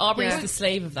 Oh, Aubrey's Yeah. the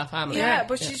slave of that family. yeah,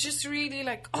 but she's just really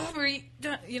like, Aubrey,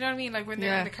 you know what I mean? Like, when they're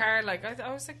Yeah. in the car, like,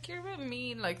 I was like, you're a bit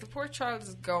mean. Like, the poor child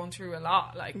is going through a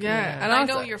lot. Like, Yeah, and and I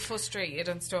also- know you're frustrated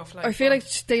and stuff. Like, I feel but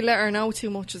like they let her know too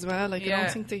much as well. Like, I Yeah.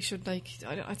 don't think they should, like,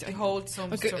 I hold some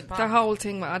like, stuff back. the whole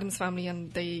thing with Adam's family,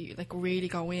 and they like really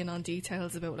go in on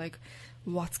details about like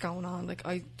what's going on. Like,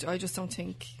 I just don't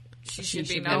think she should be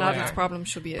should be an knowing. adult's problem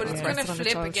should be But it's rested going to on the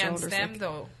flip child's against shoulders, them, like.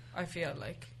 though, I feel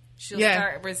like. She'll Yeah.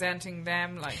 start resenting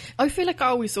them, like. I feel like it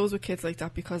always does with kids like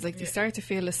that, because like they start to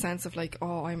feel a sense of like,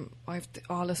 oh, I've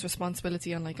all this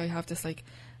responsibility, and like I have this like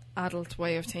adult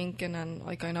way of thinking, and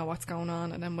like I know what's going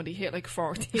on. And then when they hit like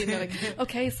 14, they're like,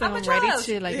 okay, so I'm a I'm ready child.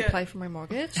 to like Yeah. apply for my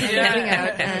mortgage and Yeah. moving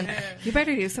out, and you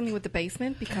better do something with the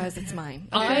basement because it's mine.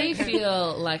 I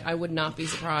feel like I would not be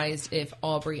surprised if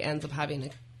Aubrey ends up having a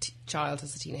child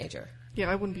as a teenager.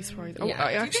 Yeah, I wouldn't be surprised. Oh, Yeah. I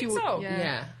Do you actually think so? would.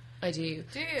 Yeah, I do.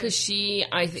 Do you? Because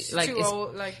I think, She's like, too is-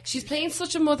 old, like, she's playing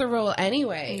such a mother role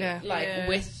anyway. Yeah. Like, Yeah.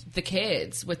 with the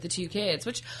kids, with the two kids,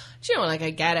 which, you know, like, I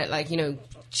get it. Like, you know,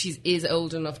 she is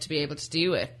old enough to be able to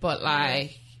do it. But,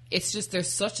 like, it's just, there's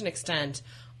such an extent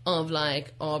of,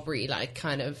 like, Aubrey, like,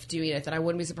 kind of doing it that I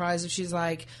wouldn't be surprised if she's,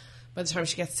 like, by the time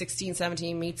she gets 16,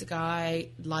 17, meets a guy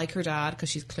like her dad, because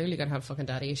she's clearly going to have fucking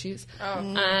daddy issues.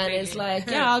 And is like,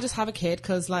 yeah, I'll just have a kid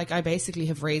because, like, I basically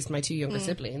have raised my two younger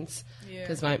siblings Yeah.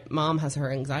 because my mom has her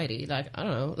anxiety. Like, I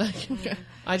don't know. Like,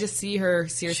 I just see her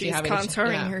seriously She's having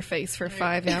contouring yeah. her face for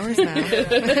 5 hours now.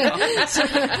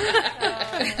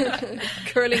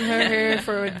 Curling her hair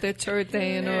for the third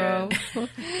day in a row.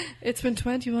 It's been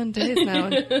 21 days now,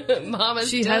 and Mom is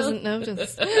she still- hasn't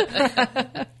noticed.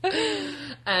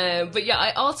 But yeah,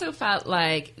 I also felt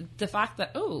like the fact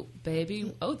that the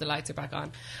lights are back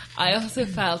on. I also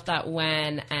felt that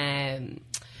when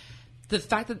the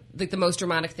fact that the most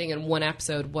dramatic thing in one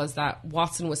episode was that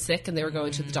Watson was sick and they were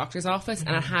going to the doctor's office,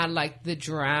 and it had like the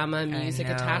drama music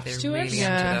attached to it.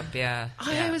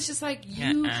 I was just like,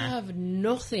 you have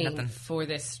nothing for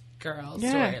this girl's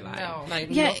storyline. Like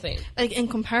nothing. Like in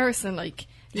comparison, like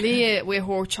Leah with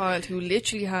her child who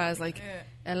literally has like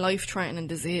a life-threatening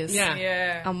disease.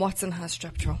 And Watson has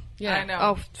strep throat. I know.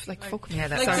 Oh, like fuck. Yeah,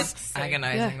 that's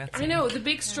agonising. That's I know. The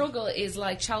big struggle is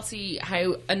like Chelsea,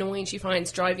 how annoying she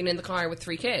finds driving in the car with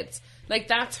 3 kids. Like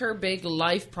that's her big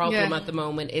life problem at the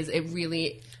moment. Is it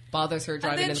really bothers her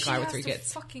driving in the car with 3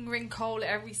 kids? Fucking ring Cole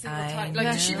every single time.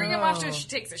 Like she ring him after she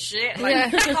takes a shit.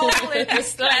 Like Cole is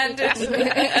splendid.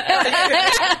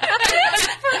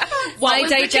 My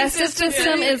digestive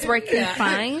system is working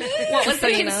fine. What was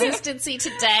the consistency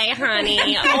today, honey?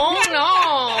 Oh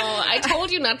no! I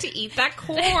told you not to eat that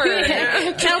corn.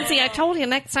 Chelsea, I told you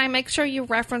next time make sure you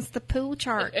reference the poo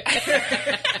chart.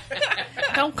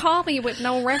 Don't call me with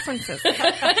no references. That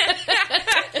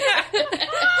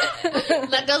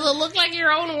doesn't look like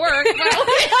your own work.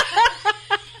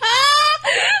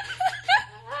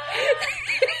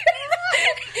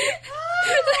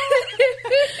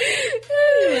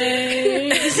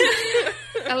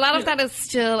 A lot of that is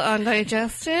still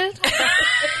undigested.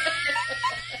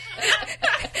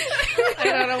 I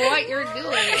don't know what you're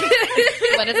doing,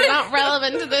 but it's not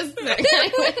relevant to this thing.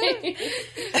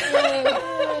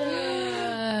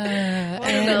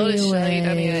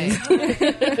 Anyway.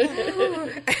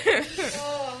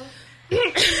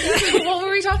 What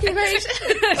were we talking about?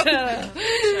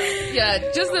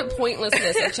 Yeah, just the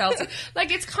pointlessness of Chelsea.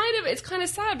 Like it's kind of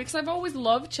sad because I've always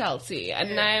loved Chelsea,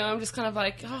 and now I'm just kind of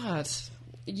like, God,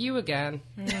 you again.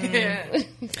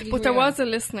 But there was a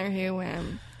listener who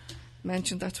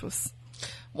mentioned that to us.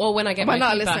 Well, when I get my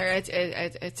not feedback. a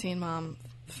listener, a Teen Mom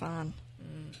fan.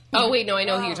 Oh wait, no, I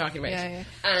know who you're talking about.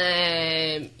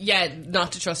 Yeah.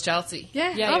 Not to trust Chelsea.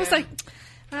 I was like,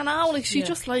 I know, like she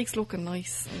just likes looking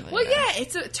nice. Well, yeah,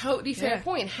 it's a totally fair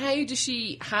point. How does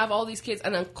she have all these kids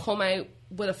and then come out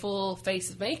with a full face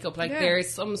of makeup? Like there's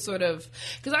some sort of,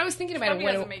 because I was thinking about it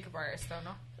when as a makeup artist, though,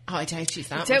 no? Oh, I doubt she's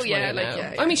that much money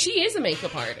now. I mean, she is a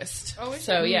makeup artist. Oh, is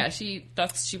so yeah, she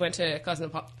went to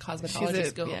cosmetology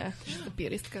school. Yeah, she's a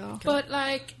beauty school. But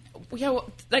like,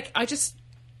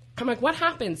 I'm like, what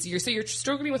happens? You're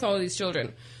struggling with all these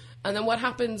children, and then what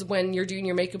happens when you're doing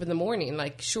your makeup in the morning?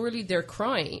 Like, surely they're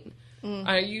crying.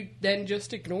 Are you then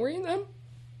just ignoring them?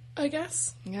 I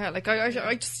guess. Yeah, like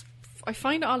I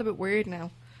find it all a bit weird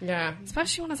now. Yeah,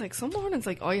 especially when it's like some mornings,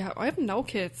 like I have no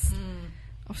kids.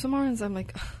 Some mornings I'm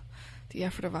like, the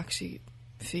effort of actually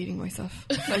feeding myself,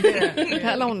 like, let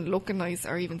alone looking nice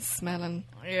or even smelling,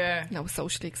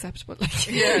 socially acceptable. Like,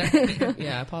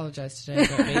 I apologise today.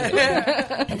 About me.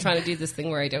 I'm trying to do this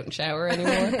thing where I don't shower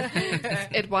anymore.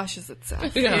 It washes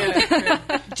itself.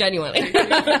 Genuinely,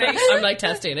 I'm like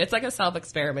testing. It's like a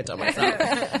self-experiment on myself.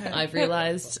 I've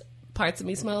realised parts of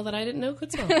me smell that I didn't know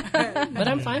could smell, but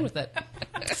I'm fine with it.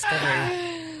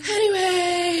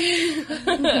 Anyway,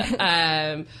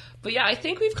 but yeah, I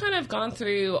think we've kind of gone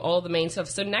through all the main stuff.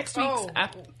 So next week's we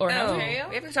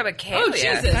haven't talked about Kale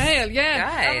yet. Jesus. Kale, yeah.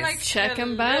 Guys. I'm like, check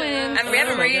and balance. And we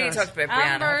haven't really talked about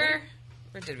Brianna. Amber.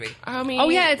 Or did we? I mean, oh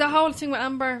yeah, the whole thing with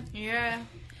Amber. Yeah.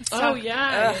 Oh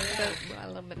yeah.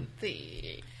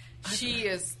 She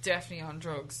is definitely on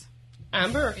drugs.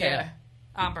 Amber or Kale? Yeah.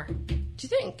 Amber. Do you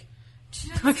think?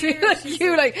 I feel like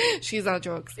you like she's on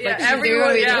drugs. Yeah, like,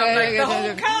 everyone. The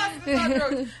whole cast is on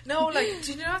drugs. No, like,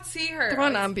 do you not see her? They're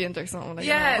on ambient or something. Like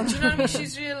that. Do you know what I mean?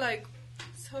 She's real like,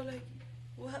 so like,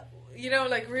 what? You know,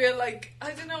 like real like,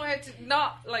 I don't know how to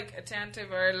not like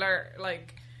attentive or alert,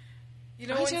 like, you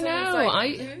know. I don't know.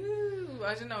 Like,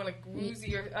 I don't know, like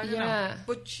woozy or I don't know.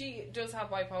 But she does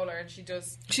have bipolar, and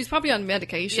she's probably on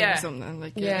medication or something.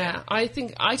 Like I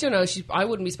think I don't know. I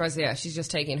wouldn't be surprised. Yeah, she's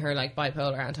just taking her like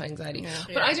bipolar anti-anxiety.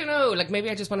 But I don't know. Like maybe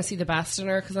I just want to see the best in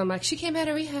her because I'm like, she came out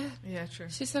of rehab. Yeah, true.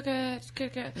 She's so good.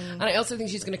 And I also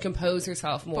think she's going to compose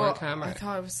herself more on camera. I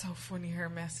thought it was so funny her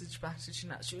message back to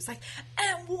Jeanette. She was like,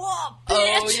 "And what, bitch?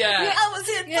 Oh yeah, I was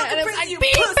in fucking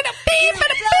prison.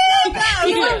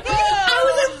 You I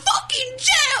was in fucking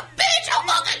jail, bitch. I'm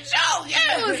fucking joking."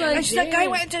 And she's like, I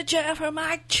went to jail for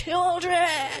my children.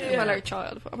 Well, her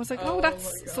child. I was like,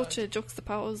 that's such a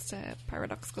juxtaposed,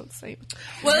 paradoxical statement.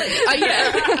 Well,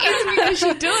 it's because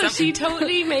she does. She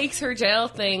totally makes her jail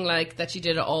thing like that. She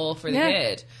did it all for the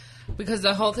kid, because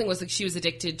the whole thing was like she was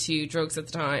addicted to drugs at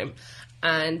the time.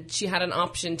 And she had an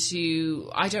option to,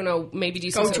 I don't know, maybe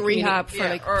do some go to rehab for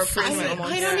like or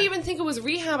I don't even think it was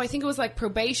rehab. I think it was like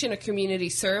probation or community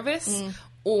service,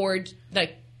 or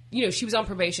like, you know, she was on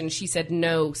probation. She said,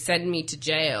 no, send me to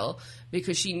jail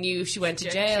because she knew if she went to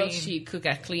Get jail, clean. she could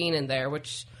get clean in there,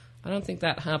 which I don't think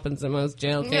that happens in most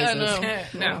jail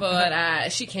cases. no.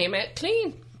 But she came out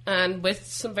clean and with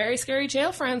some very scary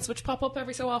jail friends, which pop up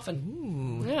every so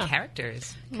often. Ooh,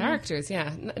 characters. Characters,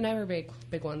 yeah. Never big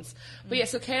ones. But yeah,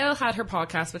 so Kale had her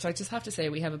podcast, which I just have to say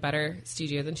we have a better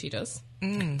studio than she does.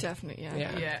 Definitely,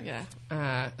 Yeah.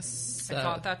 Yeah. So, I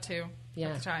thought that too Yeah.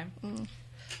 at the time.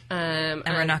 And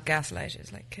we're not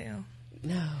gaslighters like Kale.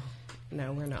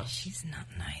 No, we're not. She's not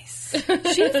nice.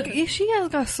 she has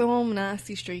got some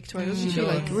nasty streak to her, doesn't she?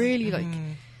 Like, really, like...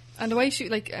 And the way she,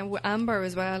 like, and with Amber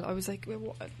as well, I was like,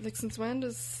 like, since when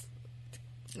does...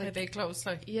 Are they close?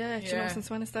 Like, Yeah, do you know, since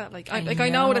when is that? Like, I I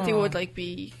know that they know. would, like,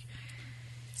 be...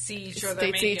 see each other,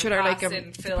 They'd see each other, like, they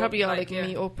they'd probably all, like,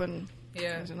 meet up and,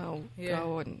 Yeah. I don't know, Yeah.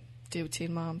 go and do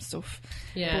Teen Mom stuff.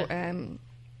 Yeah.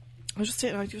 But, I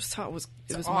just thought it was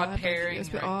odd mad, pairing, like, it was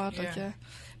a bit like, odd, like, yeah. yeah.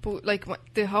 But, like,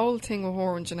 the whole thing with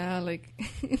her and Janelle, like,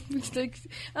 which, like,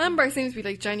 Amber seems to be,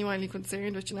 like, genuinely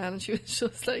concerned with Janelle, and she was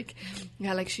just like,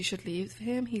 yeah, like, she should leave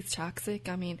him, he's toxic,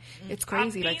 I mean, it's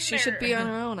crazy, I've like, been she should be there. on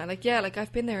her own. I'm like, yeah, like,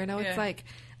 I've been there, I know what it's Yeah. like.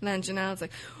 And then Janelle's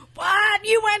like, what?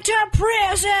 You went to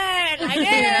prison! I did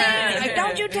it! Like,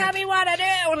 don't you tell me what to do!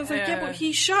 And I was like, yeah, but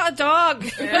he shot a dog!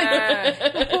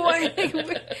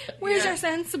 Where's your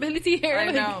sensibility here? I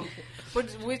Like, know.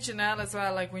 But with Janelle as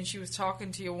well, like when she was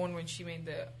talking to you when she made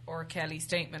the R. Kelly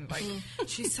statement, like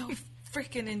she's so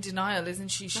freaking in denial, isn't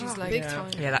she? She's like, big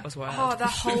time. Yeah, that was wild. oh, that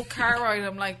whole car ride.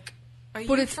 I'm like, are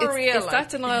But you it's for real? It's like, that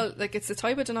denial, like it's the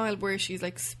type of denial where she's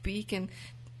like speaking,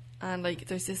 and like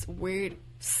there's this weird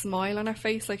smile on her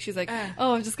face, like she's like,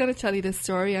 oh, I'm just gonna tell you this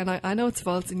story, and I know it's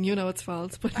false, and you know it's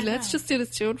false, but let's just do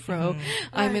this to and fro.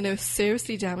 I'm in a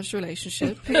seriously damaged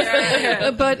relationship,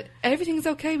 but everything's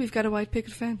okay. We've got a white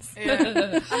picket fence. Yeah.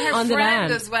 And her On the friend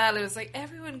land. as well. It was like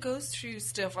everyone goes through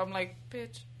stuff. I'm like,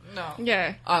 bitch, no.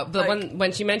 Yeah. But Like-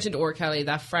 when she mentioned R. Kelly,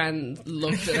 that friend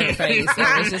looked at her face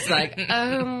and was just like,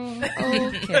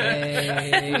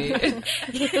 okay.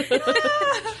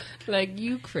 Like,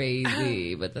 you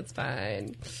crazy, but that's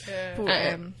fine. Yeah.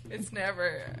 But,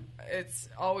 It's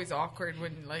always awkward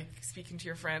when like speaking to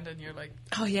your friend and you're like,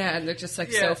 Oh, yeah, and they're just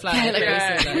like Yeah. so flat. Yeah, in the like,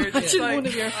 face and, you're like, just Imagine like, one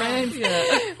of your friends,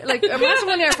 like imagine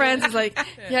one of your friends is like,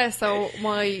 yeah, so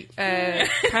my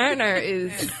partner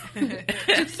is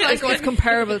it's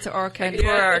comparable to R. Kelly. Poor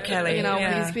R. Kelly, you know, when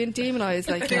yeah. he's being demonized,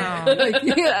 like, like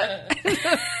yeah.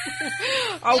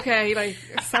 Okay, like,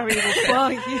 sorry, but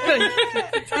why?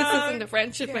 Like, this isn't a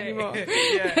friendship anymore.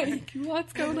 Like,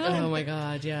 what's going on? Oh my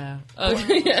god, yeah.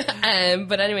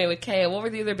 But anyway, with Kaya, what were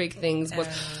the other big things? Was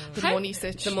The money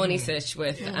sitch. The money sitch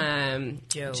with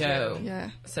Joe. Yeah.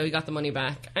 So he got the money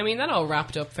back. I mean, that all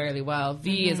wrapped up fairly well.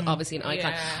 V is obviously an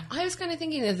icon. Yeah. I was kind of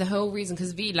thinking that the whole reason,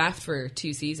 because V left for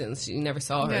 2 seasons, you never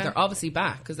saw her. Yeah. They're obviously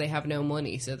back because they have no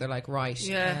money. So they're like, right,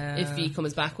 Yeah. if V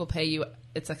comes back, we'll pay you.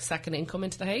 It's like second income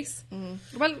into the house.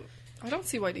 Well, I don't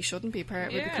see why they shouldn't be part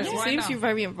of it, Yeah, because he why seems not? to be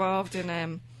very involved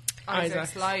in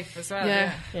Isaac's life as well.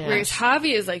 yeah. Yeah. Whereas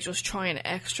Javi is like just trying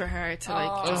extra hard to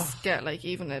like Oh. just get like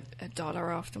even a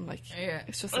 $1 off them. Like, Yeah.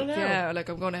 it's just I like, know. yeah, like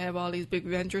I'm going to have all these big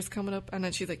ventures coming up, and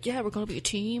then she's like, yeah, we're going to be a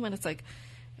team, and it's like,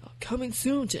 coming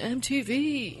soon to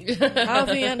MTV,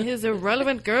 Javi and his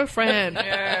irrelevant girlfriend.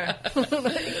 Yeah.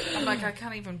 I'm like, I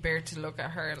can't even bear to look at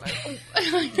her. Like,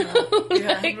 I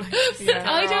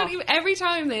don't even. Every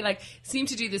time they like seem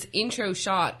to do this intro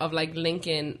shot of like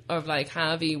Lincoln of like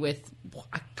Javi with.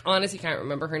 I honestly can't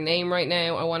remember her name right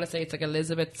now. I want to say it's like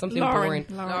Elizabeth something Lauren. boring.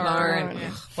 Lauren, yeah.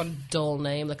 Ugh, what a dull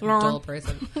name, like Lauren. a dull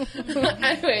person.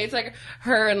 Anyway, it's like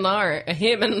her and Lauren,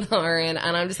 him and Lauren,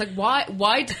 and I'm just like, why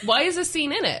is this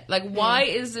scene in it? Like, why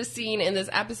is this scene in this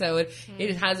episode?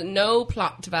 It has no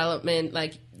plot development.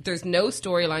 Like, there's no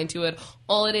storyline to it.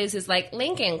 All it is like,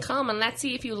 Lincoln, come and let's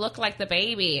see if you look like the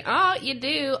baby. Oh, you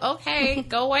do. Okay,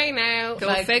 go away now. Go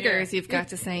Like, figures, you've got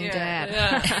the same dad.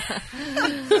 yeah.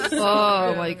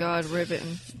 Oh my god,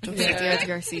 riveting. Just like the Eddie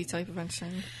Garcia type of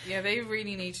entertainment. yeah, they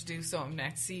really need to do something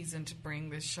next season to bring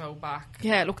this show back.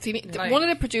 Yeah, look, Like- one of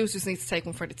the producers needs to take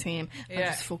one for the team and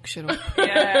Yeah. just fuck shit up.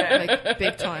 Yeah. Like,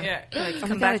 big time. Yeah. Like, oh my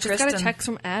Come god, I back, just got a Kristen. text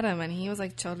from Adam, and he was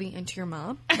like, totally into your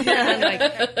mom. And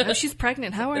like, now she's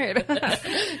pregnant, Howard.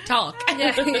 Talk.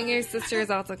 Yeah, and your sister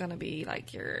is also going to be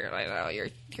like your, I don't know, your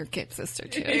kid sister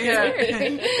too.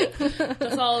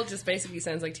 That's all just basically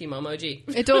sounds like Team Mom OG.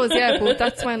 It does, yeah, but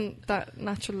that's when that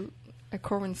natural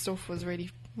occurrence stuff was really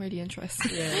really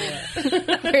interesting.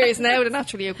 Yeah. Whereas now the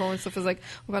naturally occurring stuff is like,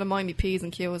 I'm going to mind my P's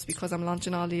and Q's because I'm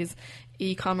launching all these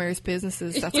e-commerce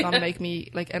businesses that's going to make me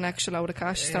like an extra load of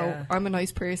cash. So I'm a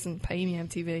nice person, pay me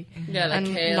MTV. Yeah, like and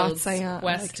Hale's not say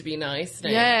quest like, to be nice now.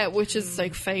 yeah, which is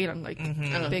like failing like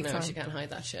big No, time. she can't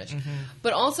hide that shit.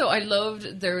 But also, I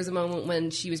loved there was a moment when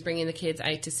she was bringing the kids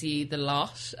out to see the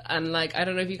lot, and like I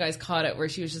don't know if you guys caught it, where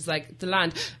she was just like, the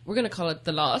land, we're going to call it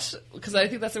the lot, because I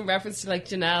think that's in reference to like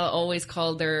Janelle always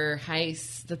called their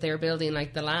house that they were building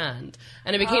like the land,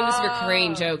 and it became this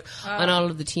recurring joke on all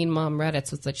of the Teen Mom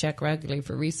Reddits, which I check regularly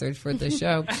for research for the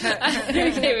show.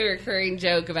 It became a recurring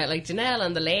joke about like Janelle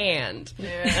and the land,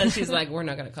 and she's like, we're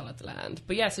not going to call it the land.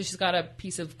 But yeah, so she's got a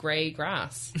piece of grey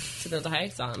grass to build a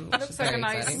house on. Which Looks is like a very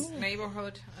nice exciting.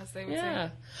 neighbourhood, as they would Yeah.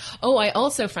 say. Oh, I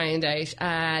also found out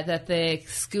that the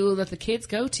school that the kids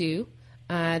go to,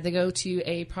 they go to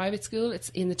a private school. It's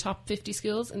in the top 50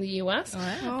 schools in the US,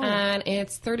 and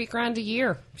it's $30,000 a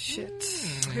year. Shit.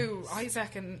 Who?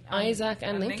 Isaac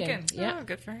and Lincoln. Yeah, Oh,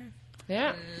 good for her.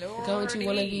 yeah. Going to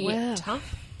one of the Wow. top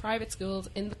private schools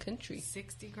in the country.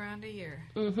 $60,000 a year.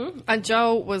 And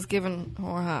Joe was given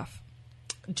her half.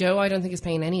 Joe, I don't think is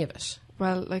paying any of it.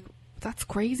 Well, like, that's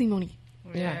crazy money.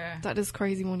 Yeah. That is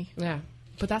crazy money. Yeah,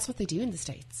 but that's what they do in the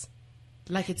States.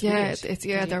 Like it's Yeah, weird. it's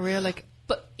they're real like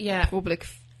But yeah, public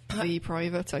v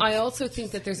private. Like, I also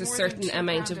think that there's a More than certain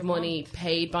amount £2,000 of a money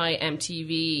paid by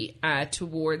MTV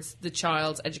towards the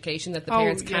child's education that the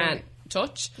parents can't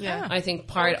touch. Yeah. I think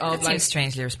part of That like seems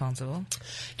strangely responsible.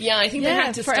 yeah, I think they Yeah,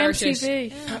 had to for start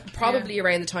MTV. it probably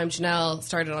around the time Janelle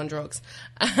started on drugs,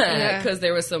 because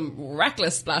there was some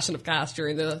reckless splashing of gas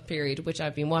during the period, which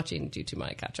I've been watching due to my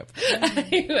catch up.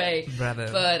 Anyway,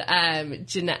 Bravo. but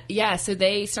Janelle, yeah, so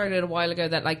they started a while ago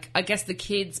that like I guess the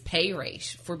kids' pay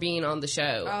rate for being on the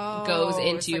show goes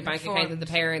it's into a like a bank account that the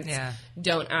parents Yeah.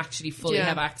 don't actually fully Yeah.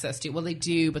 have access to. Well, they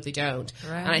do, but they don't.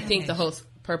 And I think the whole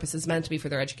purpose is meant to be for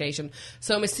their education.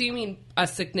 So I'm assuming a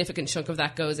significant chunk of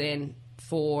that goes in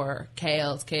for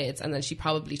Kale's kids, and then she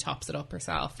probably tops it up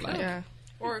herself. Like, yeah.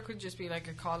 Or it could just be like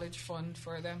a college fund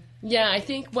for them. yeah, I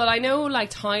think. Well, I know like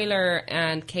Tyler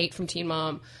and Kate from Teen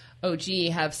Mom OG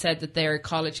have said that their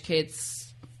college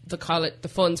kids, the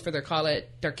funds for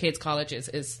their kids' colleges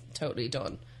is totally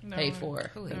done, paid for,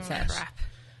 and set. crap.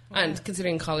 And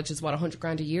considering college is what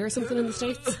 $100,000 a year or something in the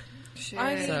States.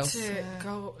 I need So- to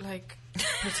go, like,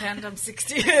 pretend I'm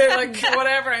 60, like,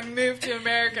 whatever, and move to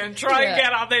America and try and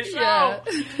get on this show.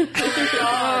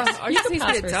 Yeah. I just need to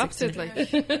pass be for adopted.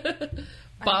 Like,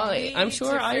 Bye. I'm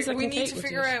sure Isaac we and need Kate to will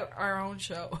figure do it. out our own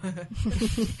show.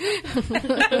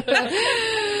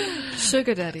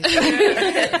 sugar daddy.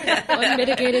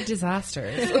 Unmitigated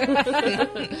disasters.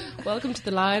 Welcome to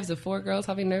the lives of 4 girls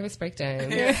having nervous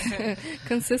breakdowns.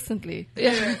 Consistently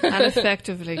and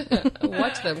effectively.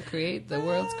 Watch them create the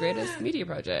world's greatest media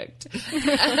project.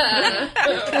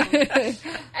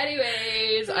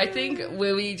 Anyways, I think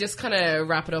we just kind of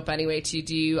wrap it up anyway to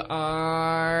do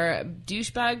our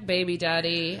douchebag baby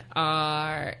daddy,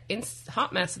 our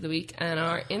hot mess of the week, and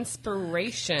our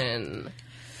inspiration.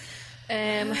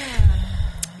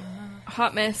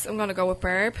 Hot mess. I'm gonna go with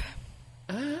Barb.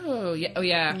 Oh yeah, oh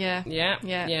yeah,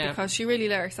 Yeah. Because she really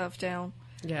let herself down.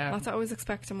 yeah. Not that I was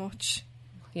expecting much.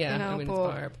 Yeah, you know, I mean, it's but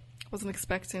Barb. wasn't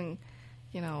expecting,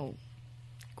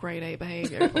 grade A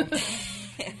behaviour. But,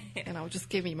 just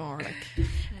give me more. Like,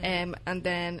 and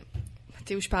then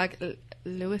douchebag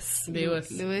Lewis,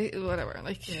 whatever.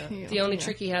 Like, The only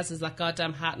trick he has is that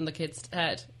goddamn hat on the kid's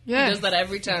head. Yeah. He does that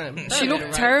every time. She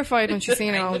looked terrified when she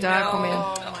seen her own dad come in.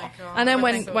 Oh my god. And then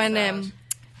when That's so sad.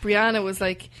 Brianna was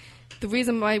like, the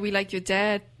reason why we like your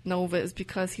dad, Nova, is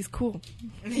because he's cool.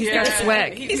 He's got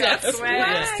swag. He's got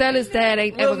swag. Stella's dad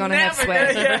ain't ever gonna have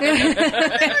never swag.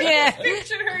 Yeah.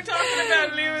 Picture her talking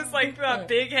about Lewis like that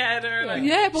big head or like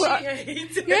Yeah, but she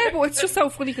hates it. yeah, but it's just so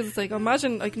funny because it's like,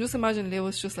 I can just imagine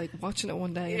Lewis just like watching it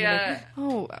one day and Yeah. like,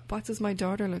 oh, what does my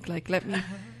daughter look like? Let me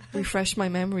refresh my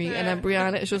memory. And then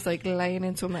Brianna is just like laying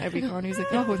into him at every corner. He's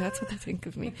like, oh, that's what they think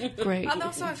of me. Great. And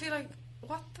also I feel like,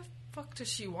 what the fuck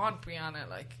does she want, Brianna?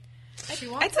 Like, she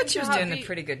wants I thought she them was to doing have a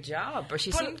pretty good job, or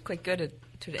she seemed quite good at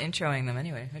introing them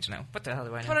anyway. I don't know. What the hell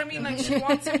do I know? But I mean, like, she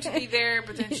wants him to be there,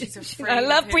 but then she's afraid. I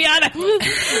love of him. Brianna.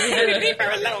 Leave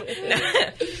her alone.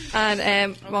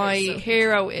 And my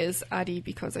hero is Addie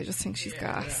because I just think she's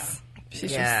gas.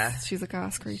 She's Yeah. she's a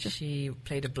gas creature. She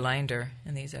played a blinder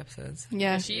in these episodes.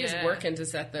 Yeah. She is Yeah. working to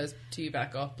set those two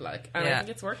back up, like, and I Yeah. think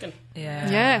it's working. Yeah.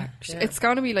 Yeah. It's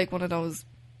going to be like one of those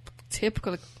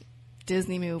typical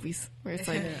Disney movies where it's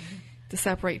like the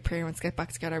separate parents get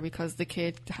back together because the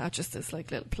kid had just this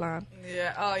like little plan.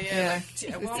 Yeah, oh yeah. Yeah.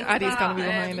 Like, what was Addie's that? going to be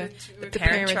behind it. With The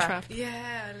Parent Parent Trap. Trap.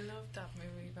 Yeah, I love that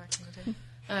movie.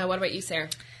 What about you, Sarah?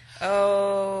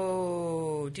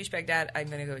 Oh, douchebag dad. I'm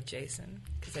going to go with Jason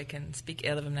because I can speak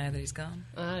ill of him now that he's gone.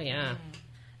 Oh, yeah.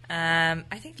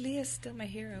 I think Leah's still my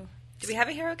hero. Do we have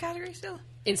a hero category still?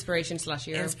 Inspiration /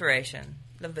 hero. Inspiration.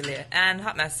 Love the Leah. And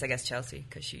hot mess, I guess, Chelsea,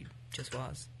 because she just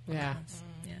was. Yeah.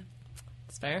 Yeah.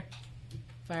 It's fair.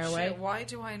 Fire away. Shit, why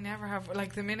do I never have,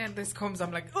 like, the minute this comes,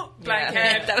 I'm like, oh, blank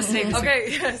head. That was next.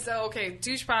 Okay,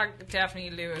 douchebag,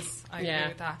 definitely Lewis. I Yeah. agree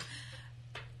with that.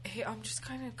 I'm just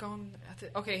kind of going,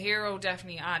 hero,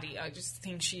 definitely Addie. I just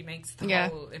think she makes the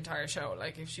whole entire show.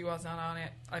 Like, if she was not on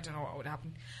it, I don't know what would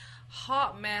happen.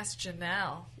 Hot mess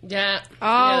Janelle. Yeah.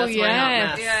 Oh, that's my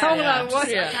hot mess. Hold on, what?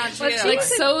 It's like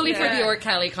solely for the Or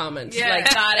Kelly comment. Yeah. Like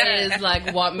that is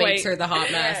like what makes her the hot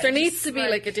mess. There needs to be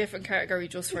like a different category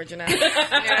just for Janelle.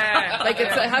 Yeah. Like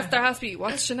there has to be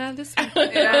what's Janelle this week?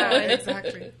 Yeah,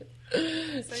 exactly.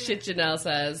 Shit Janelle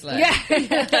says. Like. Yeah.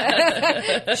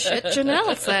 Shit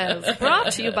Janelle says.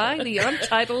 Brought to you by the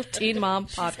Untitled Teen Mom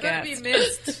She's going to podcast. be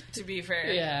missed, to be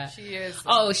fair. Yeah. She is.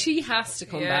 Oh, she has to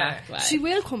come back. Like. She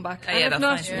will come back. Oh, And yeah, if that's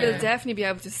not, fine. we'll definitely be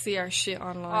able to see our shit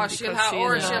online. Oh, she'll because have, she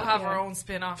or is she'll not- have yeah. her own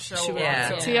spin-off show. She will.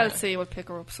 Yeah. So Yeah. TLC will pick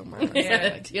her up somewhere.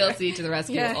 Yeah, TLC to the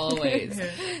rescue Yeah. always.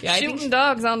 Yeah, I Shooting think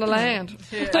dogs on the land.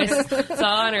 I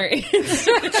saw on her. It's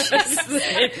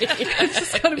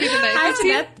going to be the How next.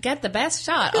 to get the best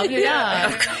shot of your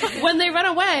dog. When they run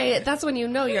away, that's when you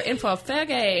know you're in for a fair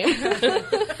game.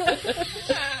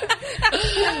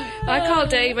 I call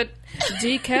David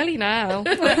D. Kelly now.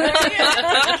 I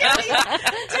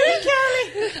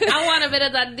want a bit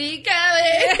of that D.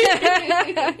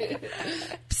 Kelly.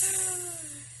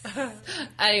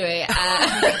 Anyway,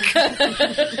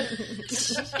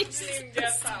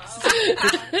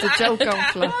 The joke don't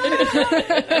flow.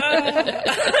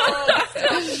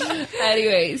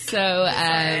 anyway, so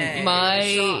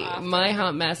my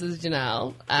hot mess is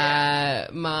Janelle.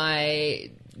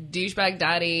 My douchebag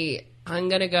daddy, I'm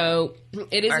gonna go.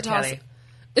 It is R. a toss. Kelly.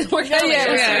 Or Kelly. Yeah.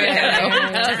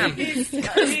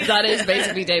 That is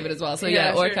basically David as well. So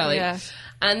yeah, or Kelly. Yeah.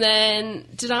 And then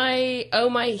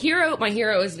my hero? My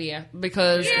hero is Leah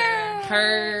because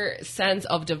her sense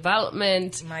of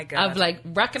development, My God. of like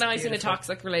recognizing a beautiful.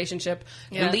 toxic relationship,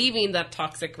 Yeah. leaving that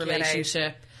toxic out.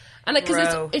 relationship. And like, Bro.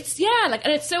 cause it's and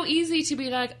it's so easy to be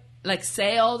like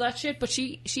say all that shit, but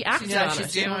she acted on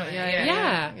she's it. doing it.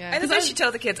 Yeah. I love that she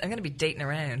told the kids, I'm going to be dating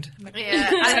around. I'm like, Yeah,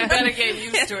 and I better get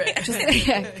used to it.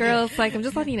 Yeah, girls, like, I'm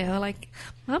just letting you know, like,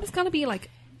 Mom's gonna be like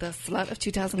the slut of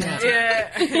 2019. Yeah.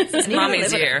 it's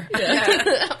mommy's year.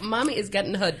 Mommy is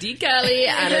getting her D. Kelly,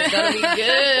 and it's gonna be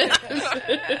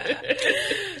good.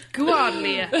 Go on,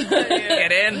 Leah.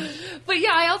 Get in. But yeah,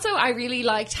 I really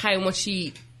liked how much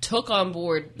she took on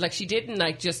board. Like, she didn't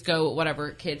like just go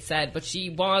whatever kids said, but she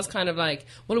was kind of like,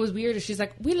 well, it was weird. She's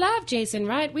like, we love Jason,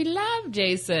 right? We love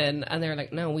Jason. And they're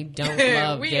like, no, we don't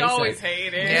love We Jason. always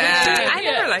hate it. Yeah. I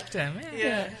never liked him.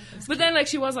 Yeah. But then, like,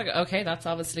 she was like, okay, that's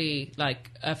obviously, like,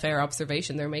 a fair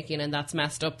observation they're making, and that's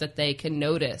messed up that they can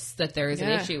notice that there is an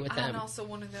Yeah. issue with them. And also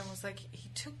one of them was like, he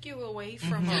took you away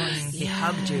from us. He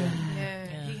hugged you. Yeah,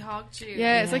 he hugged you.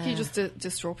 Yeah, it's like you just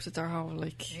disrupted their whole,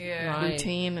 like, Yeah. Right.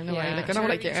 routine in a way. Yeah. Like, I know,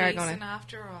 like, you Dirty are going Jason to...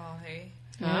 after all, hey?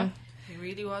 Huh? He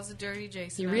really was a dirty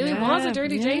Jason. He really Yeah, was a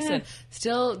dirty yeah. Jason.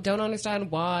 Still don't understand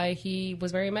why he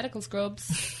was wearing medical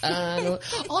scrubs.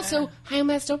 Also, how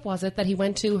messed up was it that he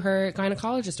went to her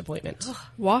gynecologist appointment?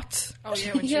 What? Oh,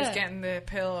 yeah, when she Yeah. was getting the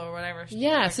pill or whatever.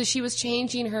 Yeah, so she was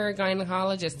changing her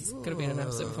gynecologist. This could have been an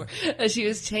episode before. She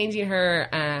was changing her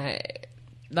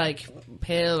like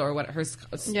pill or what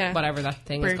whatever that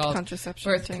thing is Birth called, contraception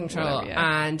birth thing, control, whatever,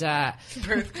 yeah. and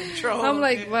Birth control. I'm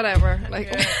like, whatever. Like,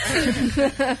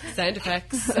 sound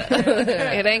effects.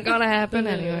 it ain't gonna happen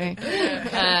anyway.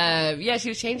 Yeah, she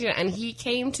was changing it, and he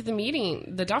came to the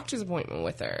meeting, the doctor's appointment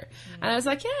with her, and I was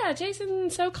like, yeah, Jason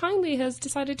so kindly has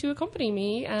decided to accompany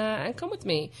me and come with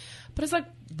me, but it's like,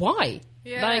 why?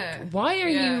 Yeah. Like, why are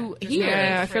Yeah. you There's here?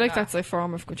 Yeah, I for feel like that. that's a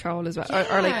form of control as well.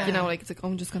 Or like, you know, like, it's like,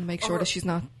 I'm just gonna make sure that she's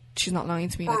not lying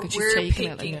to me, or like, and she's we're taking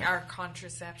it. picking Like, our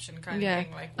contraception kind Yeah. of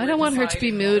thing. Like, I we're don't want her to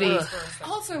be deciding moody. vice versa.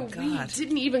 Also, we God.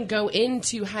 didn't even go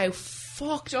into how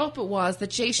fucked up it was that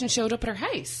Jason showed up at her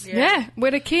house. yeah,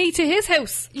 with a key to his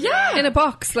house. Yeah. In a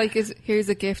box, like, here's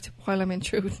a gift while I'm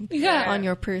intruding Yeah. on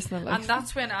your personal life. And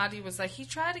that's when Addie was like, he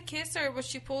tried to kiss her, but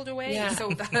she pulled away. Yeah. So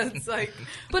that's like,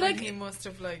 But, when like, he must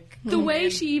have like The way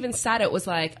she even said it was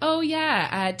like, oh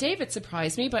yeah, David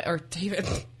surprised me by, or David,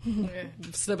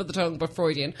 slip of the tongue, but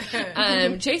Freudian.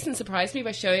 Jason surprised me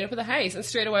by showing up at the house, and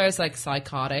straight away I was like,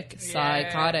 psychotic.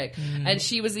 And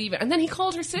she was even, and then he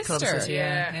called her sister.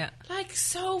 Yeah. Like,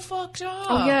 so fucked up.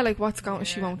 Oh yeah, like, what's going?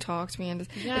 She won't talk to me, and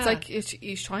Yeah. it's like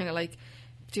he's trying to like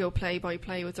do play by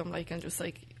play with them, like, and just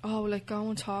like, oh, like, go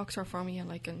and talk to her for me, and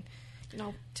like, and you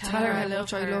know, tell her how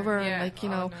much I love her, and like, you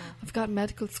know, I've got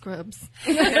medical scrubs.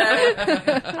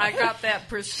 I got that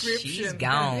prescription. She's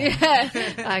gone. Yeah,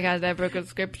 I got that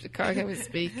prescription. Can't even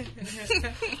speak.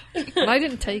 And I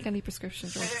didn't take any prescription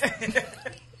drugs.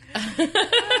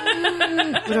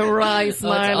 With a wry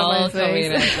smile on my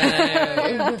face.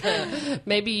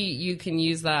 Maybe you can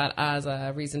use that as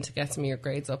a reason to get some of your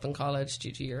grades up in college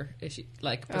due to your issue,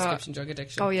 like prescription drug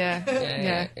addiction. Oh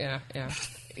yeah, yeah.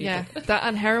 That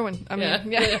and heroin. I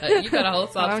mean, you got a whole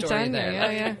sob story there.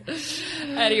 Yeah.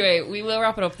 Anyway, we will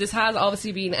wrap it up. This has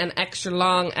obviously been an extra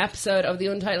long episode of the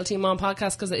Untitled Teen Mom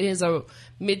podcast because it is a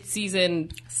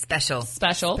mid-season special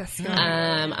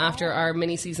after our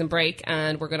mini-season break,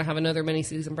 and we're going to have another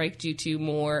mini-season break due to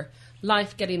more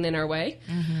life getting in our way.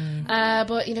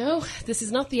 But, you know, this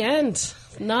is not the end.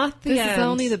 Not the end. This is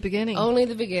only the beginning. Only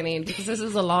the beginning, because this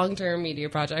is a long-term media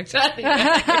project that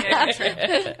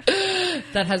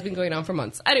has been going on for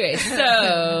months. Anyway,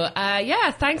 so,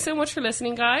 thanks so much for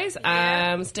listening, guys.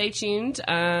 Stay tuned,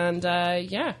 and,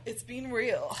 It's been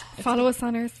real. Follow us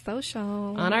on our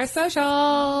socials. On our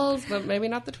socials, but maybe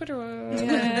not the Twitter one.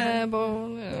 Yeah,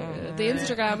 but... the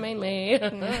Instagram, mainly.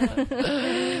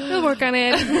 We'll work on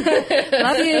it.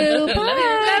 Love you.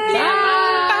 Bye.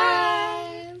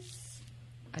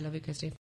 I love you, Christy.